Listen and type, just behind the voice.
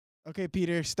Okay,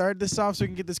 Peter, start this off so we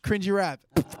can get this cringy rap.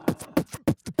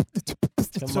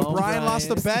 Come So on, Brian lost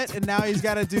the Brian. bet, and now he's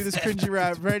got to do this cringy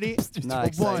rap. Ready? Not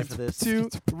excited 1, for this. 2,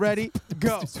 ready,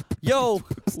 go. Yo,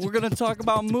 we're gonna talk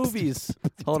about movies.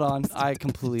 Hold on, I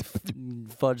completely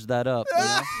fudged that up.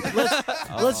 You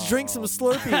know? Let's drink some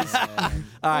Slurpees.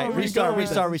 All right, where you restart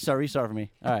going with for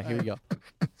me. All right, here we go.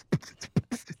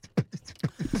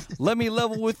 Let me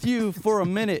level with you for a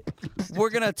minute. We're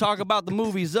gonna talk about the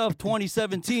movies of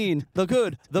 2017. The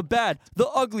good, the bad, the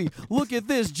ugly. Look at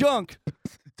this junk.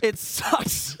 It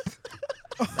sucks.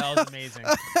 That was amazing.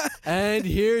 And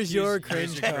here's your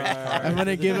Here's cringe your card. cringe card. I'm going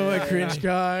to give him a cringe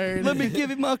card. Let me give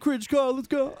him my cringe card. Let's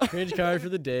go. Cringe card for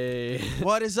the day.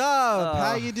 What is up?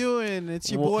 How you doing?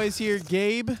 It's your wha- boys here,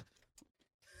 Gabe.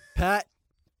 Pat.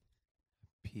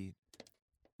 Pete.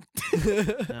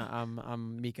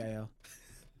 I'm Mikael.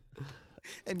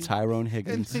 And, Tyrone and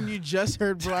Higgins. then you just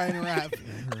heard Brian rap.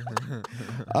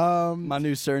 My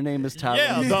new surname is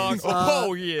Tyrone. dog.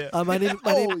 Oh, yeah.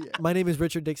 My name is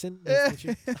Richard Dixon. Nice to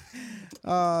meet you.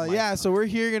 Yeah, so we're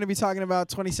here going to be talking about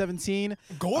 2017.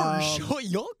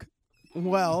 Yuck.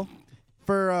 Well,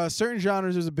 for certain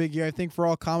genres, it was a big year. I think for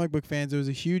all comic book fans, it was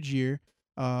a huge year.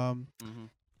 Mhm.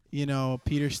 You know,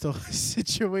 Peter's still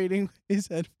situating his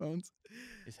headphones.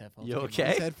 His headphones. You came okay?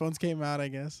 His headphones came out, I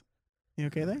guess. You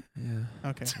okay there? Yeah.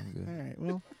 Okay. I'm good. All right.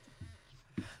 Well.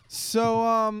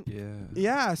 So Yeah.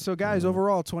 yeah. So guys, Yeah.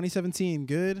 overall, 2017,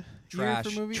 good Trash,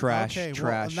 year for movies. trash, Okay.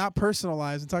 trash. Well, not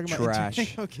personalized. I'm talking about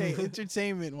Trash. okay,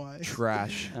 entertainment wise.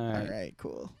 Trash. All All right. right.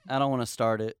 Cool. I don't want to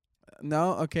start it.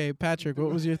 No. Okay, Patrick.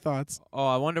 What was your thoughts? Oh,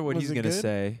 I wonder what Was he's it gonna good?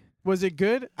 say. Was it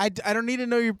good? I don't need to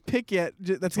know your pick yet.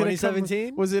 That's gonna come.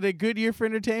 2017? Was it a good year for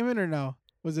entertainment or no?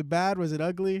 Was it bad? Was it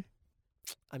ugly?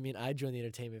 I mean, I joined the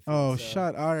entertainment field. Oh, so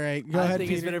shut. All right. Go I ahead,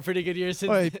 think it's Peter. been a pretty good year since.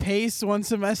 Wait, pace one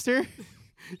semester?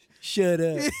 Shut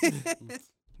up.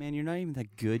 Man, you're not even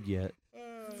that good yet.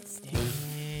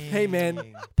 Hey,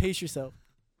 man, pace yourself.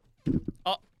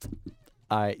 All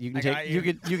right, you can I got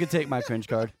you can take my cringe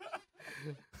card.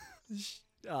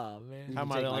 Oh man. How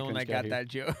am I Take the my only one that cringe got card here. that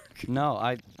joke? No,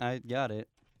 I got it.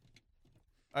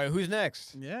 All right, who's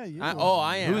next? Yeah, you.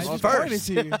 I am. Who's Okay.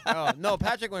 first? Oh, no,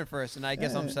 Patrick went first, and I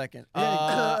guess I'm Yeah. second.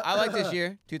 Yeah. I like this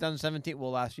year, 2017.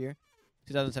 Well, last year,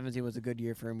 2017 was a good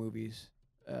year for movies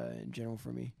in general for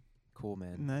me. Cool,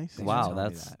 man. Nice. Thanks for Wow, telling me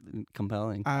that's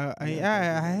compelling. I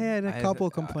Yeah, had a I have- couple I-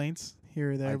 complaints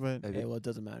here or there, but Hey, well, it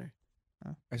doesn't matter.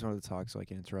 I just wanted to talk so I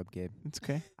can interrupt Gabe. it's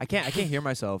okay. I can't hear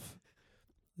myself.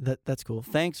 That's cool.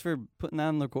 Thanks for putting that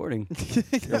on the recording.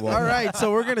 welcome. All right,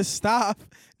 so we're gonna stop.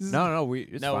 No,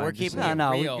 it's No, fine. we're Just keeping say it it.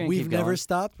 No, real. we We've keep never going.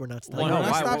 stopped. We're not stopping. No, We're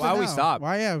not why- stopping why we now. stop?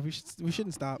 Why? Yeah, we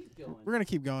shouldn't stop. We're gonna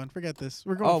keep going. Forget this.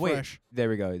 We're going Oh wait, fresh. there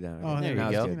we go. No, Oh, there now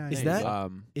you it's go. good. Nice. Is There you that-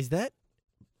 go. Is that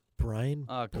Brian?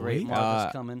 Oh, great. Boyd?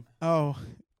 Marvel's coming. Oh,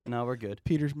 No, we're good.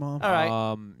 Peter's mom. All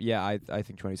right. Yeah, I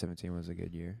think 2017 was a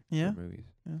good year. Yeah? For movies.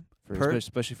 Yeah.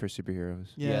 Especially for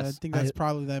superheroes. Yeah, I Yes. think that's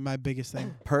probably my biggest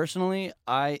thing. Personally,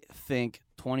 I think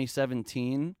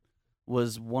 2017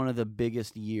 was one of the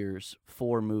biggest years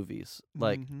for movies.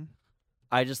 Like, Mhm.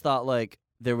 I just thought like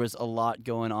there was a lot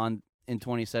going on in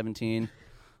 2017.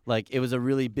 Like, it was a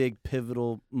really big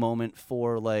pivotal moment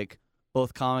for like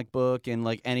both comic book and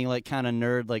like any like kind of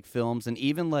nerd like films, and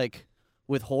even like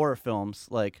with horror films.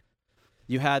 Like,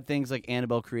 you had things like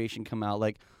Annabelle Creation come out.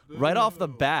 Like right off the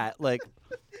bat, like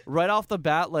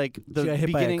the She got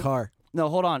hit by a beginning. car. No,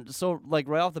 hold on. So, like,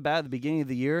 right off the bat, at the beginning of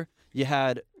the year, you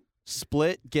had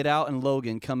Split, Get Out, and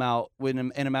Logan come out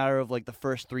in a matter of, like, the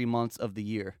first 3 months of the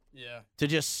year Yeah. to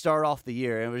just start off the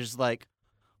year. And it was just like,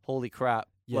 holy crap.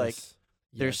 Like, Yes.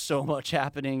 there's so much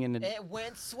happening. It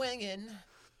went swinging.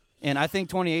 And I think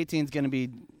 2018 is going to be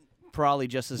probably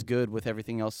just as good with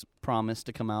everything else promised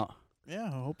to come out. Yeah,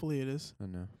 hopefully it is. I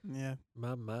know. Yeah.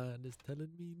 My mind is telling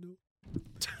me no.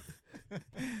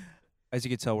 As you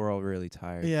can tell, we're all really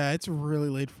tired. Yeah, it's really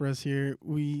late for us here.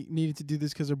 We needed to do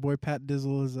this because our boy Pat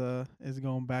Dizzle is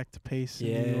going back to Pace in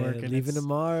New York. Yeah, And leaving it's-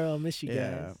 tomorrow. I'll miss you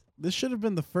Yeah, guys. this should have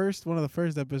been one of the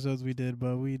first episodes we did,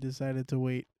 but we decided to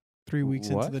wait 3 weeks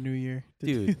into What? the new year. to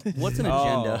do Dude, this. what's an Oh.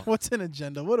 agenda? What's an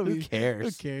agenda? What do Who we? cares?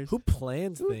 Who cares? Who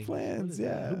plans Who things? plans? What is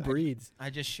that? Who Yeah. breeds? I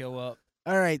just show up.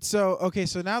 All right, so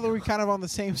now that we're kind of on the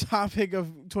same topic of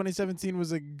 2017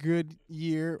 was a good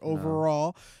year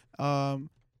overall.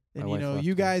 And My you wife know, left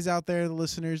you me. guys out there, the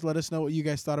listeners, let us know what you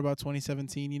guys thought about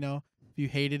 2017. You know, if you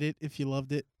hated it, if you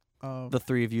loved it. The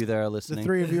three of you that are The listening.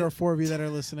 3 of you or 4 of you that are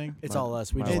listening. It's My- all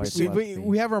us. We my just wife It's, receive. left we, me.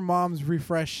 we have our moms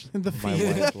refresh the My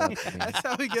feed. wife left me. That's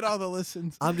how we get all the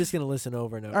listens. I'm just gonna listen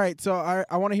over and over. All right, so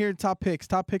I want to hear top picks.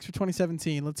 Top picks for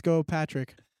 2017. Let's go,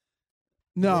 Patrick.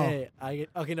 No. Yeah,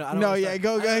 okay, no, I don't No, wanna yeah, start.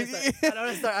 go, I don't go.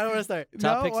 wanna start. I don't want to start.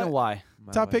 Top No, picks and what? why.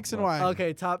 My Top life picks and was- why.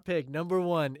 Okay, top pick, number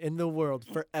 1 in the world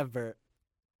forever,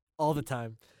 all the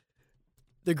time.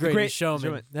 The Greatest Great Showman.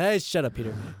 Showman. Hey, shut up,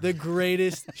 Peter. The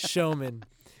Greatest Showman.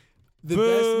 The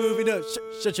best movie. No,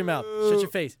 shut your mouth. Shut your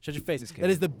face. Shut your face. Just That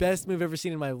is kidding. the best movie I've ever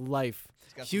seen in my life.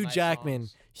 It's got some Hugh nice Jackman.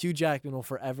 songs. Hugh Jackman will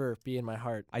forever be in my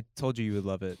heart. I told you would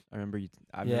love it. I remember you.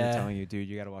 I remember Yeah. telling you, dude,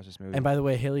 you gotta watch this movie. And by the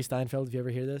way, Haley Steinfeld, if you ever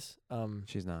hear this,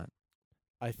 she's not.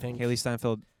 I think Haley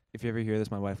Steinfeld. If you ever hear this,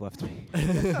 my wife left me.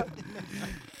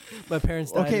 my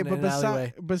parents died Okay, in but an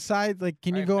alleyway. besides, like,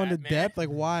 can you Alright, go into Batman. depth? Like,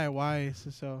 why? Why is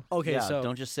it so? Okay, yeah, so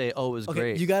don't just say, "Oh, it was okay,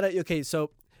 great." you gotta. Okay, so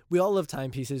we all love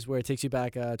timepieces where it takes you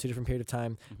back to a different period of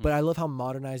time. Mhm. But I love how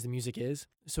modernized the music is.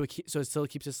 So so it still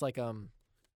keeps us like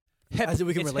as if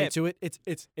we can It's relate hip. to it.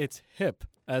 It's hip,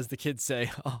 as the kids say.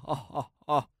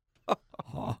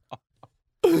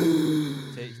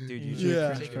 Dude, you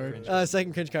Yeah. should Cringe cringe.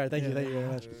 Second cringe card. Thank you Yeah. very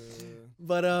much.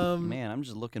 But Man, I'm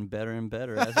just looking better and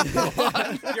better as we go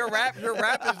on. Your rap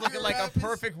is looking like a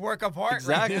perfect work of art.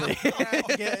 Exactly.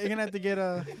 You're gonna have to get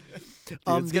a. Dude,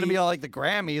 it's gonna the- be all like the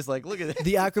Grammys. Like, look at it.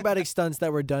 the acrobatic stunts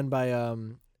that were done by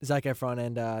Zac Efron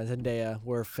and Zendaya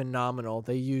were phenomenal.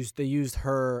 They used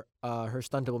her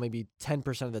stunt double maybe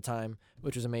 10% of the time,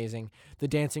 which was amazing. The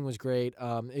dancing was great.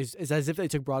 It's as if they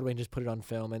took Broadway and just put it on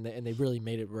film, and they really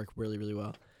made it work really, really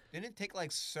well. Didn't it take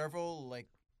like several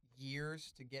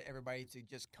years to get everybody to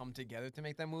just come together to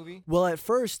make that movie? Well, at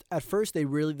first they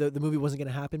really the movie wasn't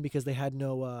going to happen because they had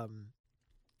no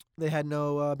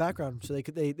background, so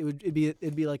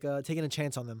it'd be like taking a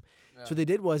chance on them. So what they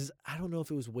did was, I don't know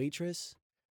if it was Waitress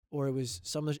or it was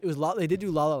they did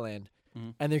do La La Land,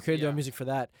 Mhm. and they created their Yeah. music for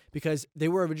that because they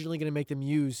were originally going to make them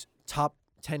use top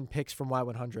 10 picks from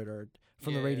Y100 or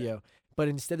from the Yeah. radio, but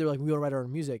instead they were like, we want to write our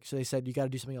own music. So they said, you got to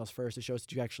do something else first to show us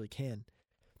that you actually can.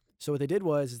 So what they did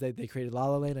was they created La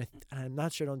La Land. And I'm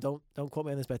not sure. Don't quote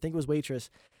me on this, but I think it was Waitress.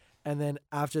 And then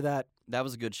after that, That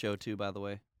was a good show too, by the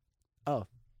way. Oh.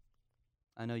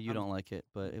 I know you don't like it,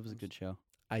 but it was a good show.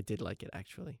 I did like it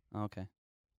actually. Okay.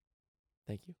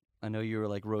 Thank you. I know you were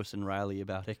like roasting Riley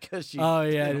about it because she. Oh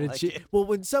yeah, didn't and like she, it. well,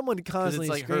 when someone 'Cause constantly it's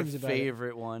like her screams about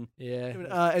favorite one. it,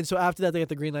 yeah. And so after that, they got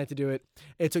the green light to do it.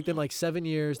 It took them like 7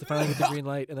 years to finally get the green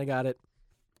light, and they got it.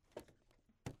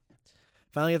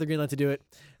 Finally got the green light to do it,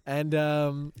 and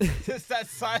Just that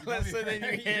silence, and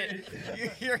then you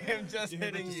hear him just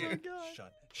hitting you.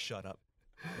 Shut up.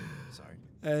 Sorry.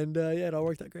 and yeah, it all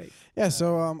worked out great. Yeah,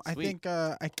 so I Sweet. think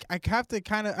I have to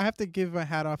I have to give my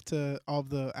hat off to all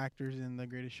the actors in The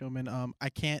Greatest Showman.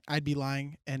 I'd be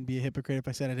lying and be a hypocrite if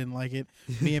I said I didn't like it.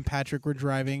 Me and Patrick were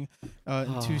driving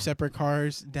in two separate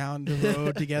cars down the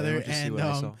road together, Would you see and what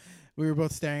I saw? we were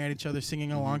both staring at each other,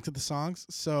 singing along to the songs.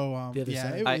 So The Other yeah,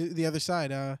 Side? it I- was the other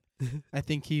side. I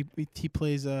think he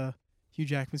plays Hugh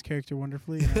Jackman's character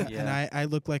wonderfully, and, Yeah. I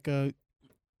look like a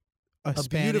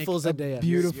Hispanic, beautiful Zendaya.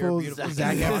 beautiful, You're beautiful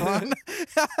Zac Zendaya.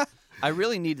 Efron. I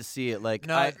really need to see it. Like,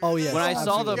 No, Oh yeah. when I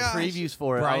saw the Absolutely. previews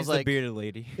for it, I Brian's was the like, bearded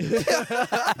lady.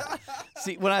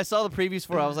 see, when I saw the previews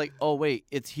for it, I was like, oh wait,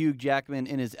 it's Hugh Jackman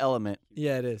in his element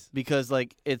Yeah, it is. because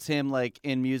like it's him like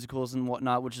in musicals and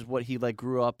whatnot, which is what he like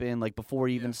grew up in, like before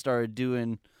he even started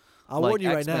doing I'll like warn you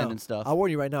right X-Men now. and stuff. I'll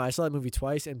warn you right now. I saw that movie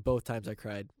twice, and both times I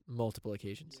cried multiple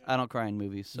occasions. I don't cry in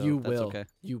movies, so you that's will. okay.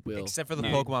 You will. Except for the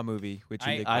No. Pokemon movie, which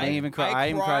you did I didn't even cry. I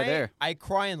didn't even cry there. I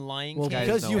cry in Lion Well, King. Guys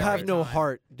because know you that have every no time.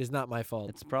 heart, it is not my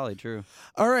fault. It's probably true.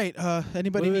 All right.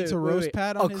 Anybody Wait, needs a wait, roast wait.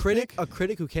 pad on a his critic, pick? a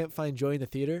critic who can't find joy in the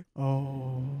theater.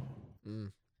 Oh.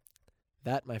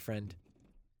 That, my friend.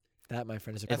 That, my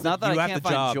friend, is a It's critic. not that You I have can't the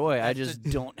find job. joy. I That's just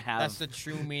the- don't have. That's the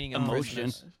true meaning of emotion.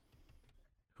 Christmas.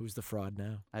 Who's the fraud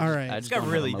now? I just, All right. I It's just got don't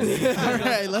have really emotion. deep. All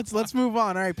right. Let's move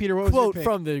on. All right, Peter. What was Quote your pick?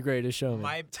 from The Greatest Showman.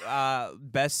 My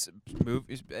best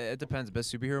movie. It depends.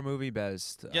 Best superhero movie.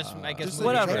 Best. Just, I guess, Just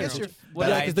whatever. I guess you're- What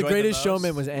yeah, I because The enjoyed the Greatest Showman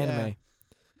most. was anime.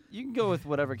 You can go with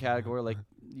whatever category. Like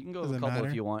you can go with a Doesn't couple matter.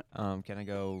 if you want. Can I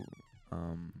go?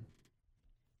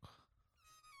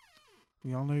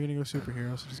 We all know you're gonna go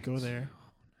superhero, so just go there.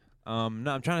 No,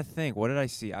 I'm trying to think. What did I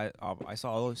see? I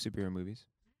saw all those superhero movies.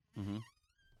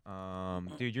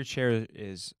 Mm-hmm. Dude, your chair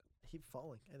is. Keep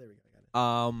falling. Hey, there we go. I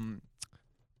got it.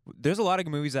 There's a lot of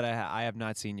movies that I have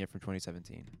not seen yet from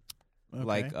 2017. Okay.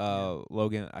 Like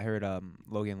Logan. I heard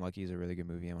Logan Lucky is a really good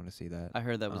movie. I want to see that. I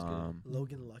heard that was good.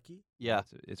 Logan Lucky. Yeah,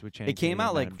 It's with Channing came Tatum out,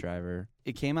 and like, Adam Driver.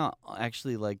 it came out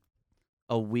actually like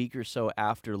a week or so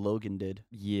after Logan did.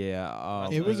 Yeah.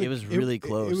 It was really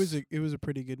close. It was a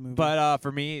pretty good movie. But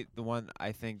for me, the one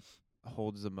I think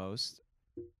holds the most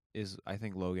is I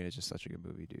think Logan is just such a good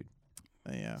movie, dude.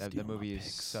 Yeah. That Steal my movie is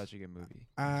picks. such a good movie.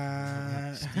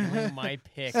 Stealing my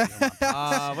pick.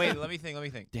 Wait, let me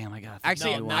think. Damn, I got.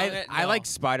 Actually, No, I no. like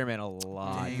Spider-Man a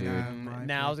lot, Dang, dude. my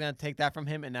Now I was pick. gonna take that from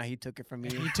him, and now he took it from me.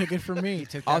 He took it from me. He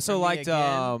took that Also from me liked again.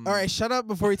 All right, shut up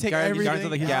before you take Guardians everything.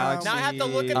 of the Galaxy. Now I have to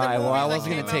look at All the right, well, I movies was that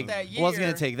gonna came take. out that year. Was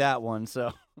gonna take that one.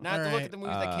 So Now I have to look Alright. at the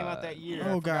movies that came out that year. I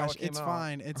Oh forgot gosh, what came it's out.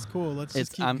 fine. It's cool. Let's it's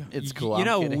just keep. it's cool. You I'm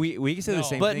know, kidding. we can say the No.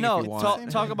 same But thing no, if you want. talk,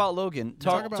 talk about Logan.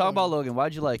 Talk about about Logan. Logan.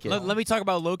 Why'd you like it? Let me talk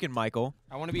about Logan, Michael.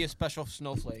 I want to be a special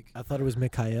snowflake. I thought it was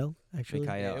Mikhail. Actually,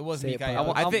 Mikhail. Yeah, it was Say it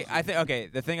Mikael. properly. I think okay.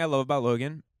 The thing I love about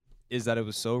Logan is that it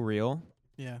was so real,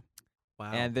 Yeah.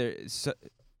 Wow. and it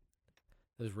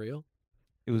was real.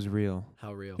 it was real.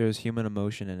 How real? There was human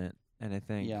emotion in it, and I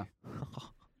think Yeah.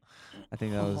 I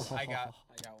think that was. I got one.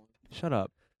 Shut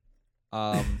up.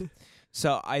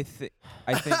 So I think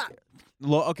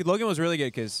okay, Logan was really good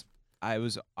because I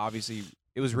was obviously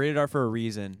it was rated R for a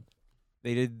reason.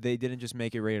 They didn't just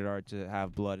make it rated R to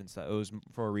have blood and stuff. It was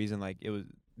for a reason. Like it was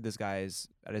this guy is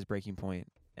at his breaking point,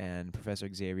 and Professor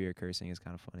Xavier cursing is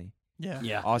kind of funny. Yeah.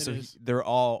 Yeah. Also, It is. they're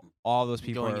all those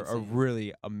people Going are insane.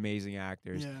 really amazing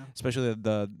actors. Yeah. Especially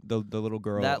the little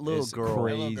girl. That little is girl. That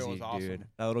crazy, little girl is awesome. dude.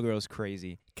 That little girl is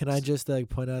crazy. Can I just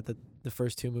point out that the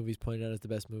first two movies pointed out as the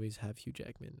best movies have Hugh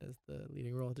Jackman as the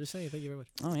leading role? Just saying. Thank you very much.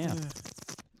 Oh yeah.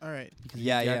 All right.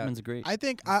 Yeah, yeah. Jackman's great. I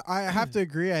think I have to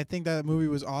agree. I think that movie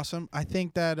was awesome. I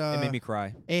think that It made me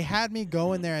cry. it had me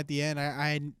going there at the end.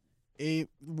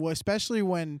 Especially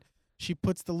when she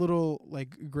puts the little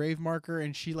like grave marker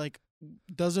and she like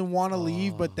doesn't want to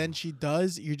leave, but then she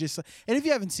does. You're just and if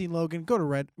you haven't seen Logan, go to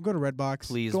Redbox.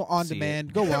 Please go on see it.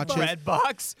 demand. Go watch it,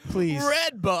 Redbox. please.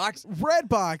 Redbox.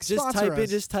 Redbox. Just sponsor type in. us.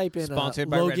 Just type in. Sponsored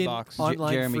by Logan Redbox.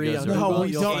 online Jeremy free goes on to No, Google, we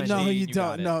you'll don't. find No, it. you You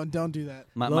don't. got it. Don't do that.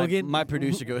 My Logan- my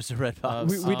producer goes to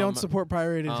Redbox. We don't support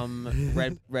pirated.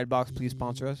 Redbox, please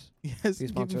sponsor us. yes, please give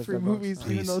sponsor me us, free Redbox. movies,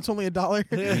 even Please. though it's only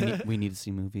 $1. we need to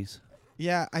see movies.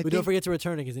 Yeah, I But think. don't forget to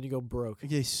return it because then you go broke.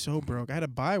 Yeah, so broke. I had to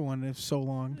buy one. It was so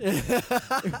long.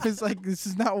 It was like this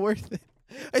is not worth it.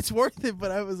 It's worth it, but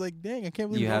I was like, dang, I can't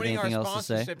believe. You have Ruining anything our else to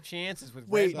say? sponsorship chances with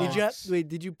Wait, Redbox.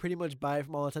 did you pretty much buy it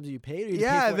from all the times that you paid? Or you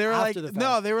Yeah, paid for they it were like, after the fact?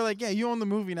 no, they were like, yeah, you own the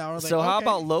movie now. I was So like, how okay.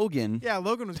 about Logan? Yeah,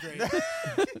 Logan was great.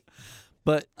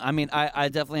 But I mean, I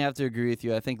definitely have to agree with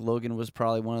you. I think Logan was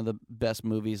probably one of the best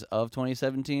movies of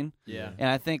 2017. Yeah. And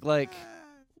I think like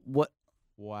what?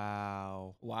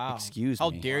 Wow. Wow. Excuse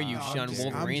How me. dare you I'm shun just-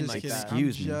 I'm Wolverine just like kidding. that?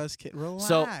 Excuse I'm me. just kidding. Relax.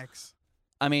 So-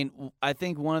 I mean, I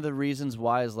think one of the reasons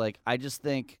why is like I just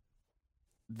think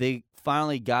they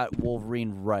finally got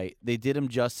Wolverine right. They did him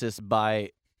justice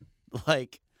by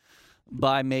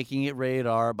making it rated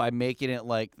R, by making it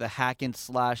like the hack and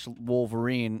slash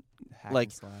Wolverine. Hack Like,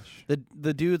 and slash.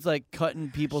 The dude's like cutting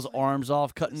people's arms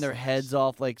off, cutting their heads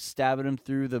off, like stabbing them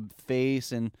through the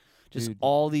face, and just Dude,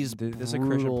 all these This is a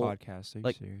Christian brutal, podcast. Are you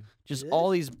like- serious? just It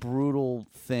all is. these brutal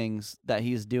things that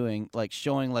he's doing, like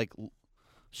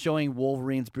showing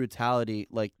Wolverine's brutality,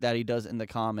 like that he does in the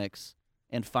comics,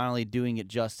 and finally doing it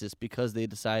justice because they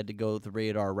decided to go the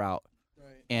rated R route,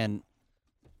 and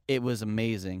it was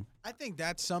amazing. I think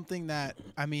that's something that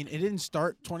I mean, it didn't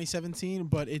start 2017,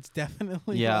 but it's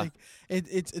definitely Yeah. like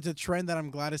it's a trend that I'm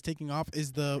glad is taking off.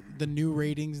 Is the new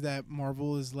ratings that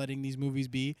Marvel is letting these movies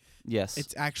be? Yes,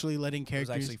 It's actually letting It was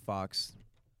characters. actually Fox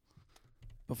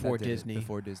Before that did it, Disney.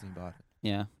 Before Disney bought it.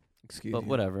 yeah, Excuse but me.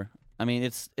 whatever. I mean,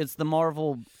 it's the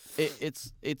Marvel.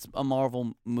 It's a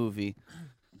Marvel movie,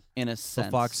 in a So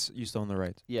sense. Fox used to own the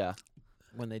rights. Yeah.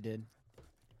 When they did,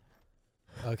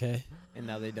 Okay. and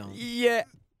now they don't. Yeah.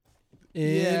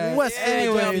 In Yeah, West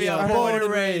anyways, Philadelphia, I'm born born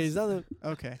and raised.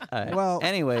 Okay. All right. Well,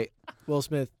 Anyway, Will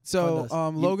Smith. so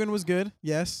Fun does. Logan was good.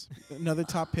 Yes, another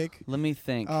top pick. let me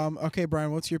think. Okay,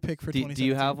 Brian, what's your pick for do 2017?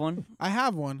 you have one? I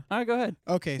have one. All right, go ahead.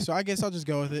 Okay, so I guess I'll just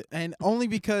go with it, and only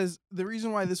because the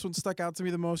reason why this one stuck out to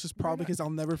me the most is probably because I'll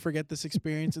never forget this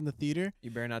experience in the theater.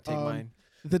 You better not take Um, mine.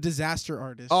 The Disaster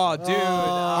Artist. Oh, dude.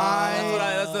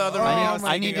 I- That's the other Oh movie I I need, was my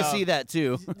I need to thinking see of. that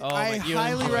too. Oh, I but you'll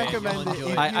highly enjoy it. recommend You'll it.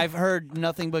 enjoy If I, you- I've heard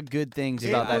nothing but good things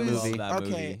about that It was- movie. That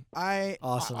okay, movie.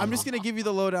 Awesome. I'm just gonna give you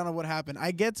the lowdown of what happened. I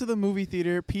get to the movie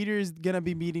theater. Peter's gonna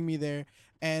be meeting me there,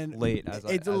 and Late. it's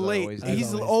as I late. always do.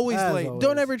 He's As always always. late. As Don't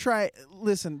always. ever try.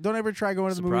 Listen, don't ever try going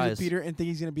to the movies Surprise. with Peter and think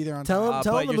he's gonna be there on Tell time. him.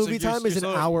 Tell but him the you're movie so- time is an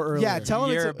you're so- hour earlier. Yeah, tell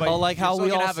him You're- it's. but Oh, like you're how still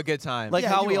we gonna all have a good time. Like Yeah,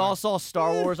 how you we are. all saw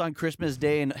Star Wars on Christmas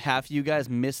Day and half you guys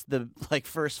missed the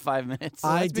first 5 minutes. I-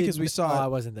 I that's because did. we saw Oh, it. I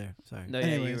wasn't there. Sorry. No, yeah,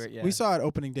 Anyways, you were, yeah. we saw it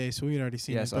opening day, so we had already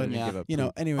seen Yes, it. I But didn't Yeah. give up. you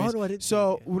know, anyways. Oh no, I didn't.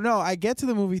 So see it. no, I get to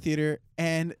the movie theater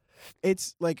and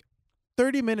it's like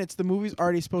 30 minutes. The movie's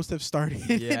already supposed to have started.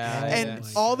 Yeah, and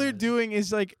yeah. all they're God. doing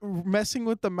is like messing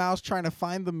with the mouse trying to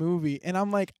find the movie. And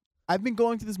I'm like, I've been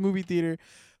going to this movie theater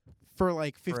for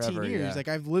like 15 Forever, years. yeah. Like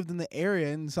I've lived in the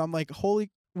area, and so I'm like, holy,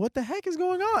 what the heck is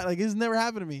going on? Like it's never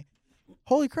happened to me.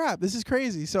 Holy crap, this is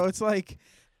crazy. So it's like,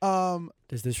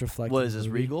 Does this reflect? What the is this,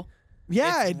 movie? Regal?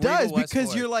 yeah, It's it does Regal because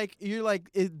Westport. you're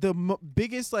like the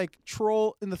biggest like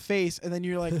troll in the face, and then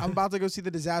you're like, I'm about to go see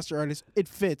the Disaster Artist. It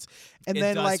fits, and It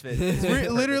then does like fit. It's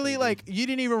literally perfectly, like you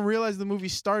didn't even realize the movie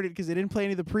started because they didn't play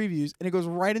any of the previews, and it goes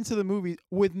right into the movie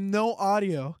with no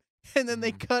audio. And then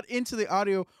they cut into the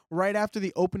audio right after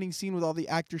the opening scene with all the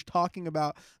actors talking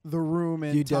about the room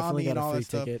and You Tommy definitely got and a all free that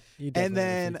stuff. ticket. You And definitely got a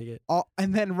then free ticket.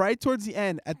 and then right towards the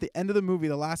end, at the end of the movie,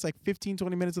 the last like 15,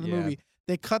 20 minutes of the Yeah. movie,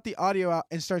 they cut the audio out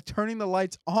and start turning the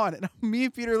lights on. And me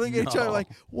and Peter looking at each other No. like,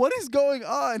 what is going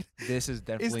on? This is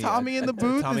definitely Tommy in the a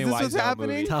booth? Tommy Is this what's Wiseau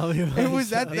happening? movie. Tommy It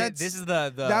was that. Wiseau. That's This is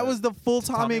the that was the full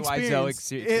Tommy, Tommy Wiseau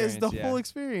experience. It is the experience, yeah. full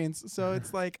experience. So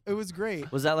it's like it was great.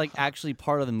 Was that like actually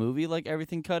part of the movie, like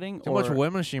everything cutting? too much or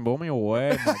wind machine. Blow me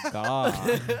away. My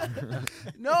God.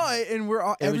 No, and we're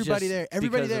all, It was everybody just there.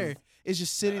 Everybody because of- there is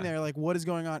just sitting there like, what is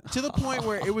going on? To the point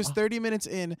where it was 30 minutes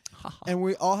in, and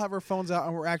we all have our phones out,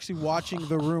 and we're actually watching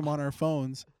The Room on our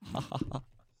phones.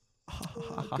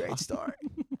 Great start.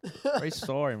 Great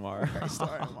story, Mark. Great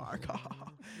start, Mark.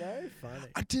 Very funny.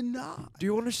 I did not. Do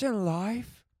you understand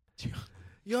life?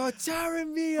 You're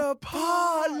tearing me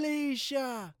apart,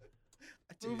 Alicia.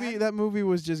 That movie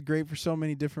was just great for so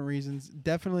many different reasons.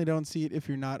 Definitely don't see it if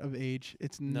you're not of age.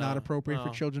 It's not No, appropriate for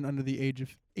no. children under the age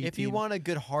of 18. If you want a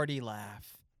good hearty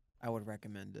laugh, I would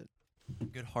recommend it.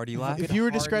 Good hearty If laugh. viewer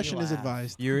hearty discretion is laugh.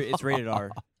 advised. It's rated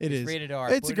R. It It's is. rated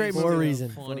R. It's a but great still movie. reason.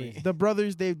 Funny. The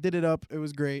brothers, they did it up. It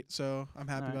was great. So I'm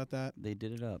happy Alright. about that. they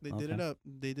did it up. They did it up.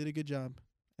 They did a good job.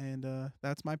 And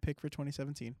that's my pick for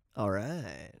 2017. All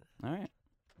right. All right,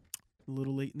 A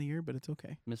little late in the year, but it's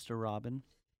okay. Mr. Robin.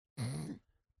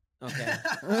 Okay.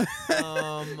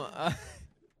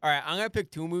 All right, I'm gonna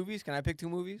pick two movies. Can I pick two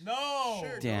movies? No.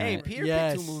 Damn Hey, it. Peter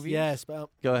yes, picked two movies. Yes, but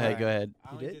Go ahead. Alright. Go ahead.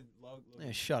 You did?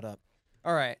 Yeah, shut up.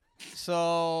 All right.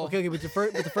 So okay, but the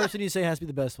first one you say has to be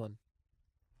the best one.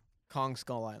 Kong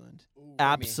Skull Island.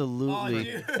 Absolutely.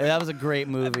 dude. That was a great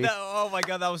movie, Oh my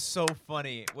God, that was so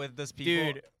funny with those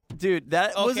people. Dude, dude.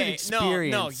 That was an okay,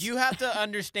 experience. no, you have to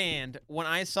understand. When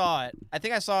I saw it, I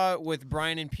think I saw it with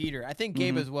Brian and Peter. I think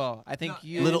Gabe Mhm. as well. I think No,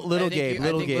 you, Little I think Gabe, you- I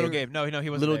little think Gabe. Little Gabe. No, he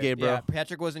wasn't Little there. Gabe, bro. Yeah,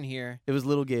 Patrick wasn't here. It was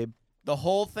little Gabe. The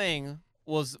whole thing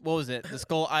was what was it? The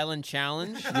Skull Island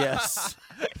Challenge. Yes.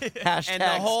 Hashtag And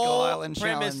the Skull whole Island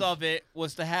premise Challenge. of it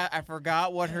was to have, I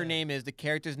forgot what her name is, the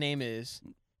character's name is,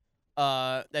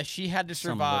 that she had to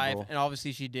Some survive, liberal. and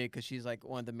obviously she did because she's like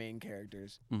one of the main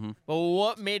characters. Mhm. But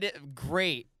what made it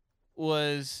great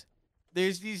was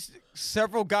there's these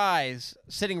several guys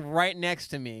sitting right next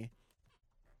to me,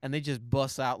 and they just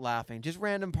bust out laughing, just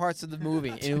random parts of the movie.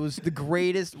 And it was the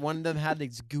greatest. One of them had the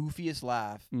goofiest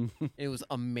laugh. It was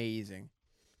amazing.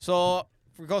 So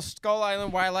for Skull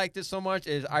Island, why I liked it so much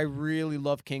is I really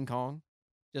love King Kong,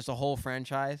 just a whole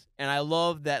franchise, and I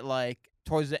love that like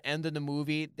towards the end of the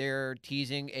movie they're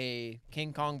teasing a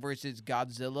King Kong versus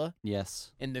Godzilla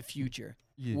Yes. in the future,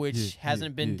 which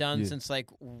hasn't been done since like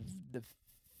the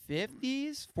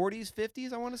 50s, 40s,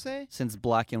 50s. I want to say Since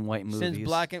black and white movies. since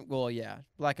black and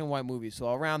white movies.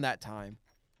 So around that time.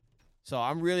 So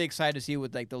I'm really excited to see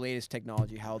with like the latest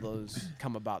technology how those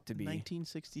come about to be.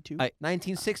 1962.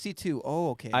 1962. Oh,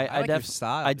 okay. I like your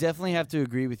style. I definitely have to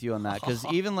agree with you on that because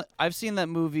even I've seen that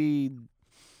movie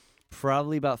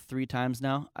probably about 3 times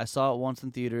now. I saw it once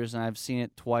in theaters and I've seen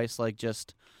it twice, like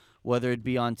just whether it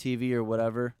be on TV or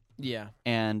whatever. yeah.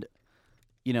 And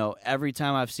you know, every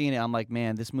time I've seen it, I'm like,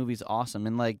 man, this movie's awesome.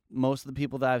 And like most of the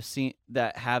people that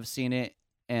have seen it,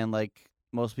 and like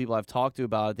most people I've talked to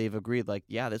about it, they've agreed, like,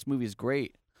 yeah, this movie is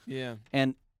great. Yeah.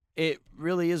 And it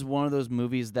really is one of those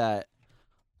movies that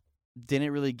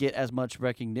didn't really get as much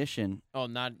recognition. Oh,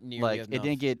 not nearly Like enough. it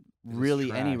didn't get was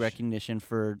really any trash. recognition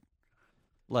for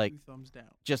like 2 thumbs down.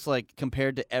 just like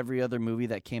compared to every other movie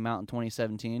that came out in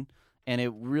 2017, and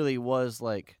it really was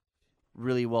like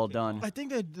really well done. I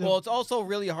think that Well, it's also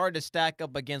really hard to stack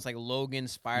up against like Logan,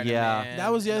 Spider-Man. Yeah.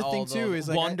 That was the and other thing, all too, those- is,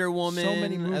 like, Wonder Woman so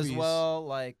many as movies. well.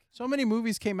 Like so many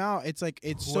movies came out. It's like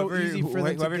it's so easy for them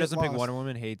to whoever get doesn't pick lost. Wonder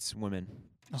Woman hates women.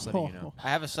 Just letting you know. I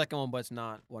have a second one, but it's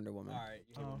not Wonder Woman.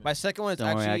 Oh. My second one is Don't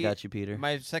actually worry, I got you, Peter.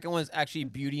 my second one is actually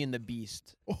Beauty and the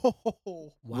Beast.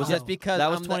 Oh. Wow. Just because That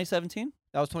was I'm 2017.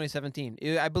 that was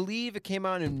 2017. I believe it came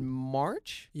out in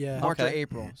March. Yeah. March or Okay.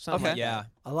 April. Something Okay. like Yeah. that.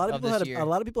 A lot of Of people this had year. a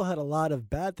lot of people had a lot of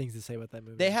bad things to say about that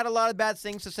movie. They had a lot of bad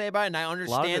things to say about it, and I of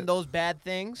understand it- those bad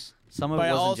things. Some of But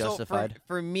it wasn't also justified.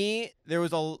 For me, there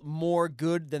was more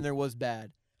good than there was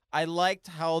bad. I liked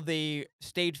how they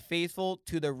stayed faithful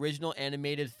to the original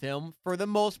animated film for the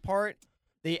most part.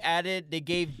 They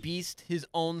gave Beast his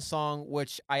own song,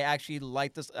 which I actually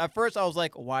liked. This at first, I was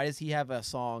like, why does he have a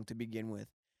song to begin with?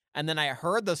 And then I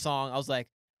heard the song, I was like,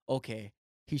 okay,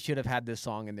 he should have had this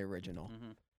song in the original.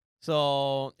 Mhm.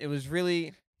 So it was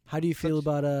really. How do you feel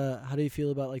about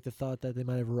like the thought that they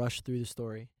might have rushed through the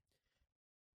story?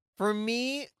 For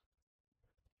me,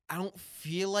 I don't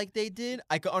feel like they did.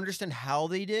 I could understand how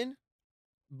they did,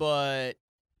 but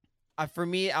for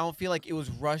me, I don't feel like it was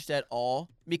rushed at all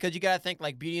because you gotta think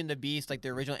like Beauty and the Beast, like the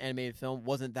original animated film,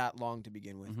 wasn't that long to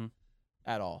begin with, Mhm.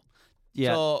 at all.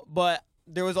 Yeah. So, but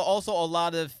there was also a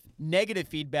lot of negative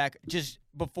feedback just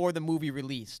before the movie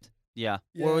released, yeah.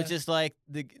 where it was just like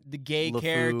the gay LeFou.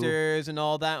 characters and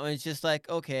all that. And it's just like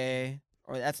okay,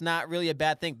 or that's not really a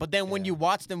bad thing. But then when Yeah. you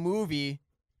watch the movie,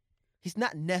 he's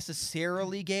not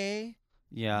necessarily gay.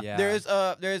 Yeah. Yeah.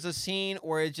 There's a scene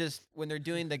where it's just when they're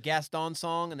doing the Gaston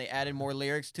song and they added more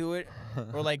lyrics to it,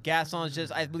 or like Gaston's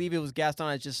just I believe it was Gaston.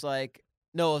 It's just like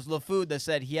no, it was LeFou that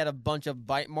said he had a bunch of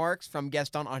bite marks from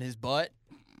Gaston on his butt.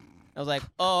 I was like,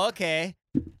 oh okay,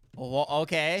 well,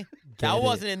 okay, Get that it.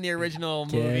 wasn't in the original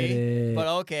Get movie, it. but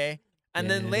okay. And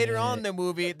then Get later it. on in the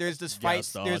movie, there's this fight.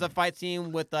 Gaston. There's a fight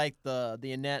scene with like the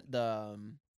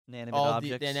Inanimate all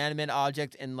objects. the inanimate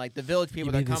object and like the village people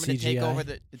You that mean the coming to take CGI?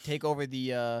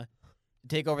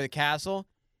 over the castle,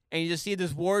 and you just see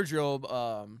this wardrobe,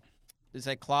 this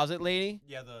like closet lady.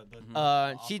 Yeah,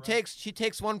 the She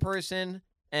takes one person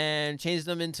and changes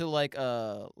them into like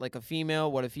a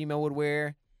female, what a female would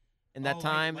wear in that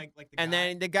time. And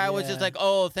then the guy was just Yeah. like,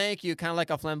 "Oh, thank you," kind of like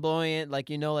a flamboyant, like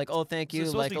like, "Oh, thank you,"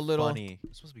 like a little. Funny.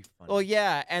 It's supposed to be funny. Oh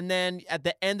yeah, and then at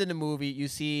the end of the movie, you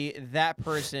see that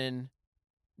person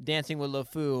dancing with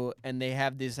LeFou, and they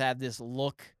have this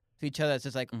look to each other. It's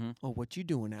just like, Mhm. "Oh, what you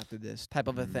doing after this?" type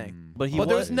of a thing. Mm. But he But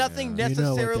was, there's nothing You know what they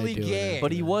necessarily do gay. there.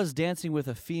 but he was dancing with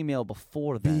a female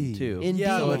before then B. too. Indeed.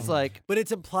 Yeah, So but- it's like But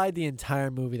it's implied the entire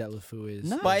movie that LeFou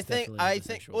is. No. But I is think definitely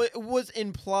homosexual. well, it was it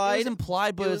implied. was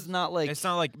implied, but it it's was- not like. It's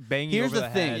not like banging Here's over the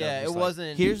the thing. head. yeah, of it just, like-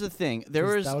 wasn't. Here's the thing. There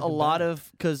 'Cause was that a would've been lot bad.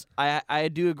 of because I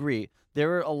do agree. There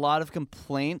were a lot of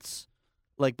complaints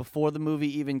like before the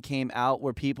movie even came out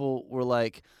where people were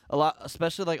like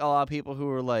especially like a lot of people who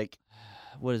were like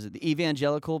what is it, the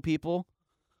evangelical people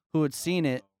who had seen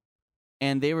it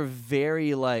and they were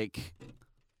very like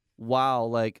wow,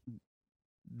 like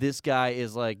this guy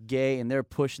is like gay and they're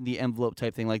pushing the envelope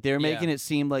type thing. Like they were Yeah. making it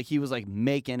seem like he was like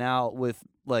making out with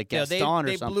like yeah, Gaston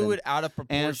they or something. blew it out of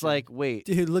proportion. and it's like, wait,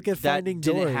 Dude, look at that Finding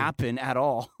didn't Dory. happen at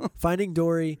all. Finding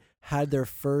Dory had their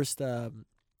first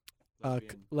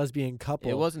lesbian couple.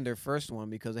 it wasn't their first one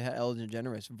because they had Ellen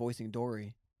DeGeneres voicing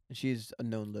Dory, and she's a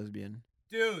known lesbian.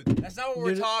 Dude, that's not what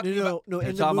we're talking about. No, They're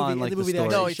in the talking about movie, in, like, in the the movie they story.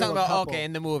 actually No, he's show talking a about couple. okay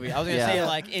in the movie. I was gonna Yeah. say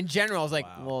like in general. I was like,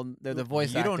 Wow. well, they're the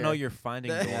voice You actor. don't know your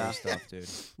Finding Dory Yeah. stuff, dude.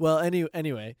 Well,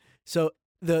 anyway, so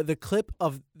the clip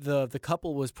of the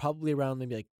couple was probably around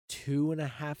maybe like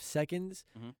 2.5 seconds,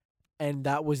 Mhm. and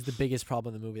that was the biggest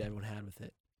problem in the movie that everyone had with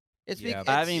it. It's Yeah,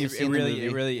 because I haven't even it seen the really, movie.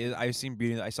 it really is. I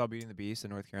saw Beauty and the Beast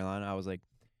in North Carolina. I was like,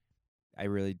 I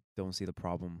really don't see the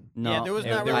problem. No, there was It-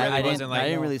 not there really really I wasn't didn't. like, I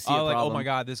didn't really see oh, a like, problem. oh my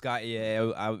god, this guy.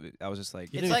 Yeah, I was just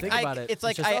like, You it's didn't like think about it. it's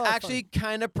like It's just, I oh, fun. actually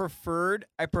kind of preferred.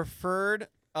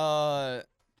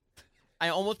 I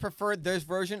almost preferred this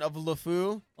version of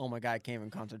LeFou. Oh my god, I can't even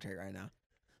concentrate right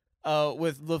now.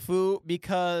 With LeFou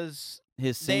because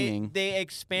His singing. they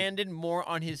expanded more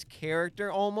on his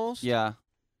character almost. Yeah.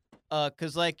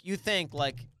 Cause like you think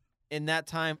like in that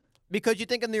time because you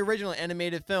think in the original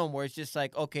animated film where it's just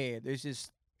like okay, there's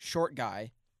this short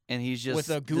guy And he's just with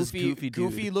a this goofy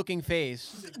dude. looking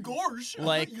face, Gorsh.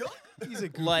 Like- He's a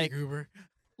goofy Like- goober.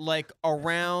 like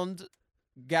around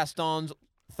Gaston's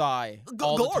thigh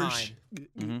all the Gorsh. time.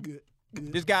 Mhm.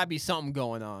 There's gotta be something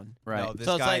going on. Right. No, this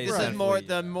So it's guy like this is definitely, more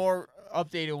the more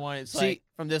updated one. It's See- like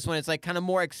from this one, it's like kind of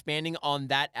more expanding on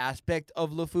that aspect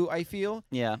of LeFou. I feel,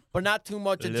 Yeah. but not too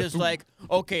much. It's just LeFou. like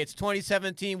okay, it's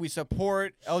 2017. We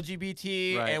support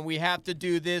LGBT Right. and we have to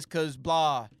do this because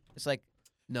blah. It's like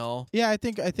no. Yeah, I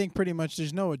think pretty much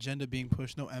there's no agenda being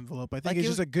pushed, no envelope. I think Like, it's it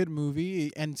just a good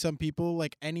movie, and some people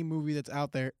like any movie that's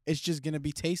out there, it's just gonna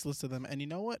be tasteless to them. And you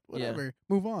know what? Yeah. Whatever,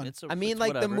 move on. It's I mean, it's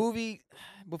like whatever. the movie,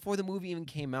 before the movie even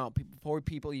came out, before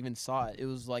people even saw it, it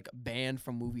was like banned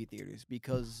from movie theaters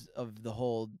because of the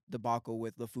whole debacle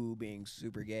with LeFou being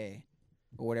super gay,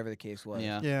 or whatever the case was.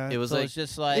 Yeah. Yeah. It was So like it's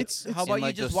just like, it's how in, about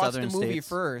like, you just the watch the southern movie states.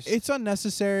 first? it's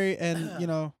unnecessary, and you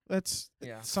know that's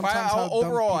yeah. sometimes how dumb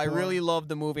overall, I people really are. love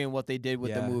the movie and what they did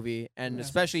with the Yeah. movie, and Yeah.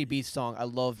 especially Beast Song. I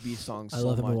love Beast Song so I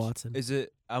love much. Emma Watson. Is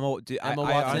it Emma? I Emma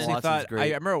Watson. honestly Watson's thought. I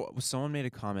great. remember someone made a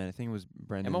comment. I think it was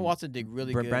Brendan. Emma Watson did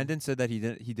really good. Brendan said that he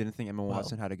didn't think Emma Wow.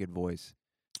 Watson had a good voice.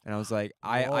 And I was like, Whoa.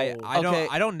 Okay.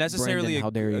 I don't necessarily Brandon, how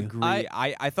dare you. agree.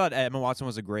 I thought Emma Watson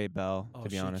was a great Belle, Oh, to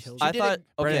be she honest. killed I it. thought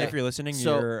Brandon, okay. if you're listening,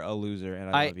 So, you're a loser,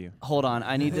 and I love you. Hold on,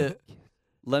 I need to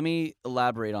let me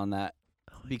elaborate on that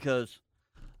because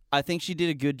I think she did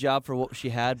a good job for what she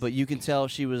had, but you can tell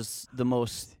she was the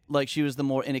most like she was the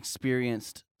more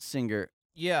inexperienced singer.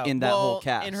 Yeah, in that whole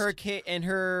well, In cast. her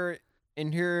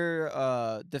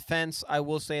defense, I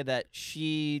will say that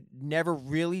she never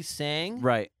really sang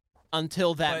Right.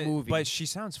 until that movie. But she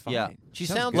sounds fine. Yeah. She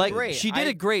Sounds sounds good. Like great. she did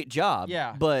a great job.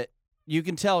 Yeah. But you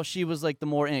can tell she was like the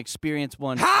more inexperienced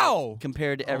one How?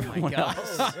 compared to Oh my everyone God.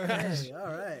 else. All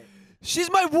right.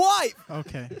 She's my wife.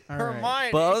 Okay. All Her right.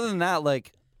 mind But other than that,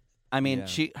 like, I mean,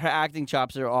 Yeah. her acting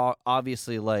chops are all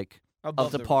obviously like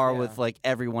up to par with like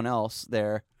everyone else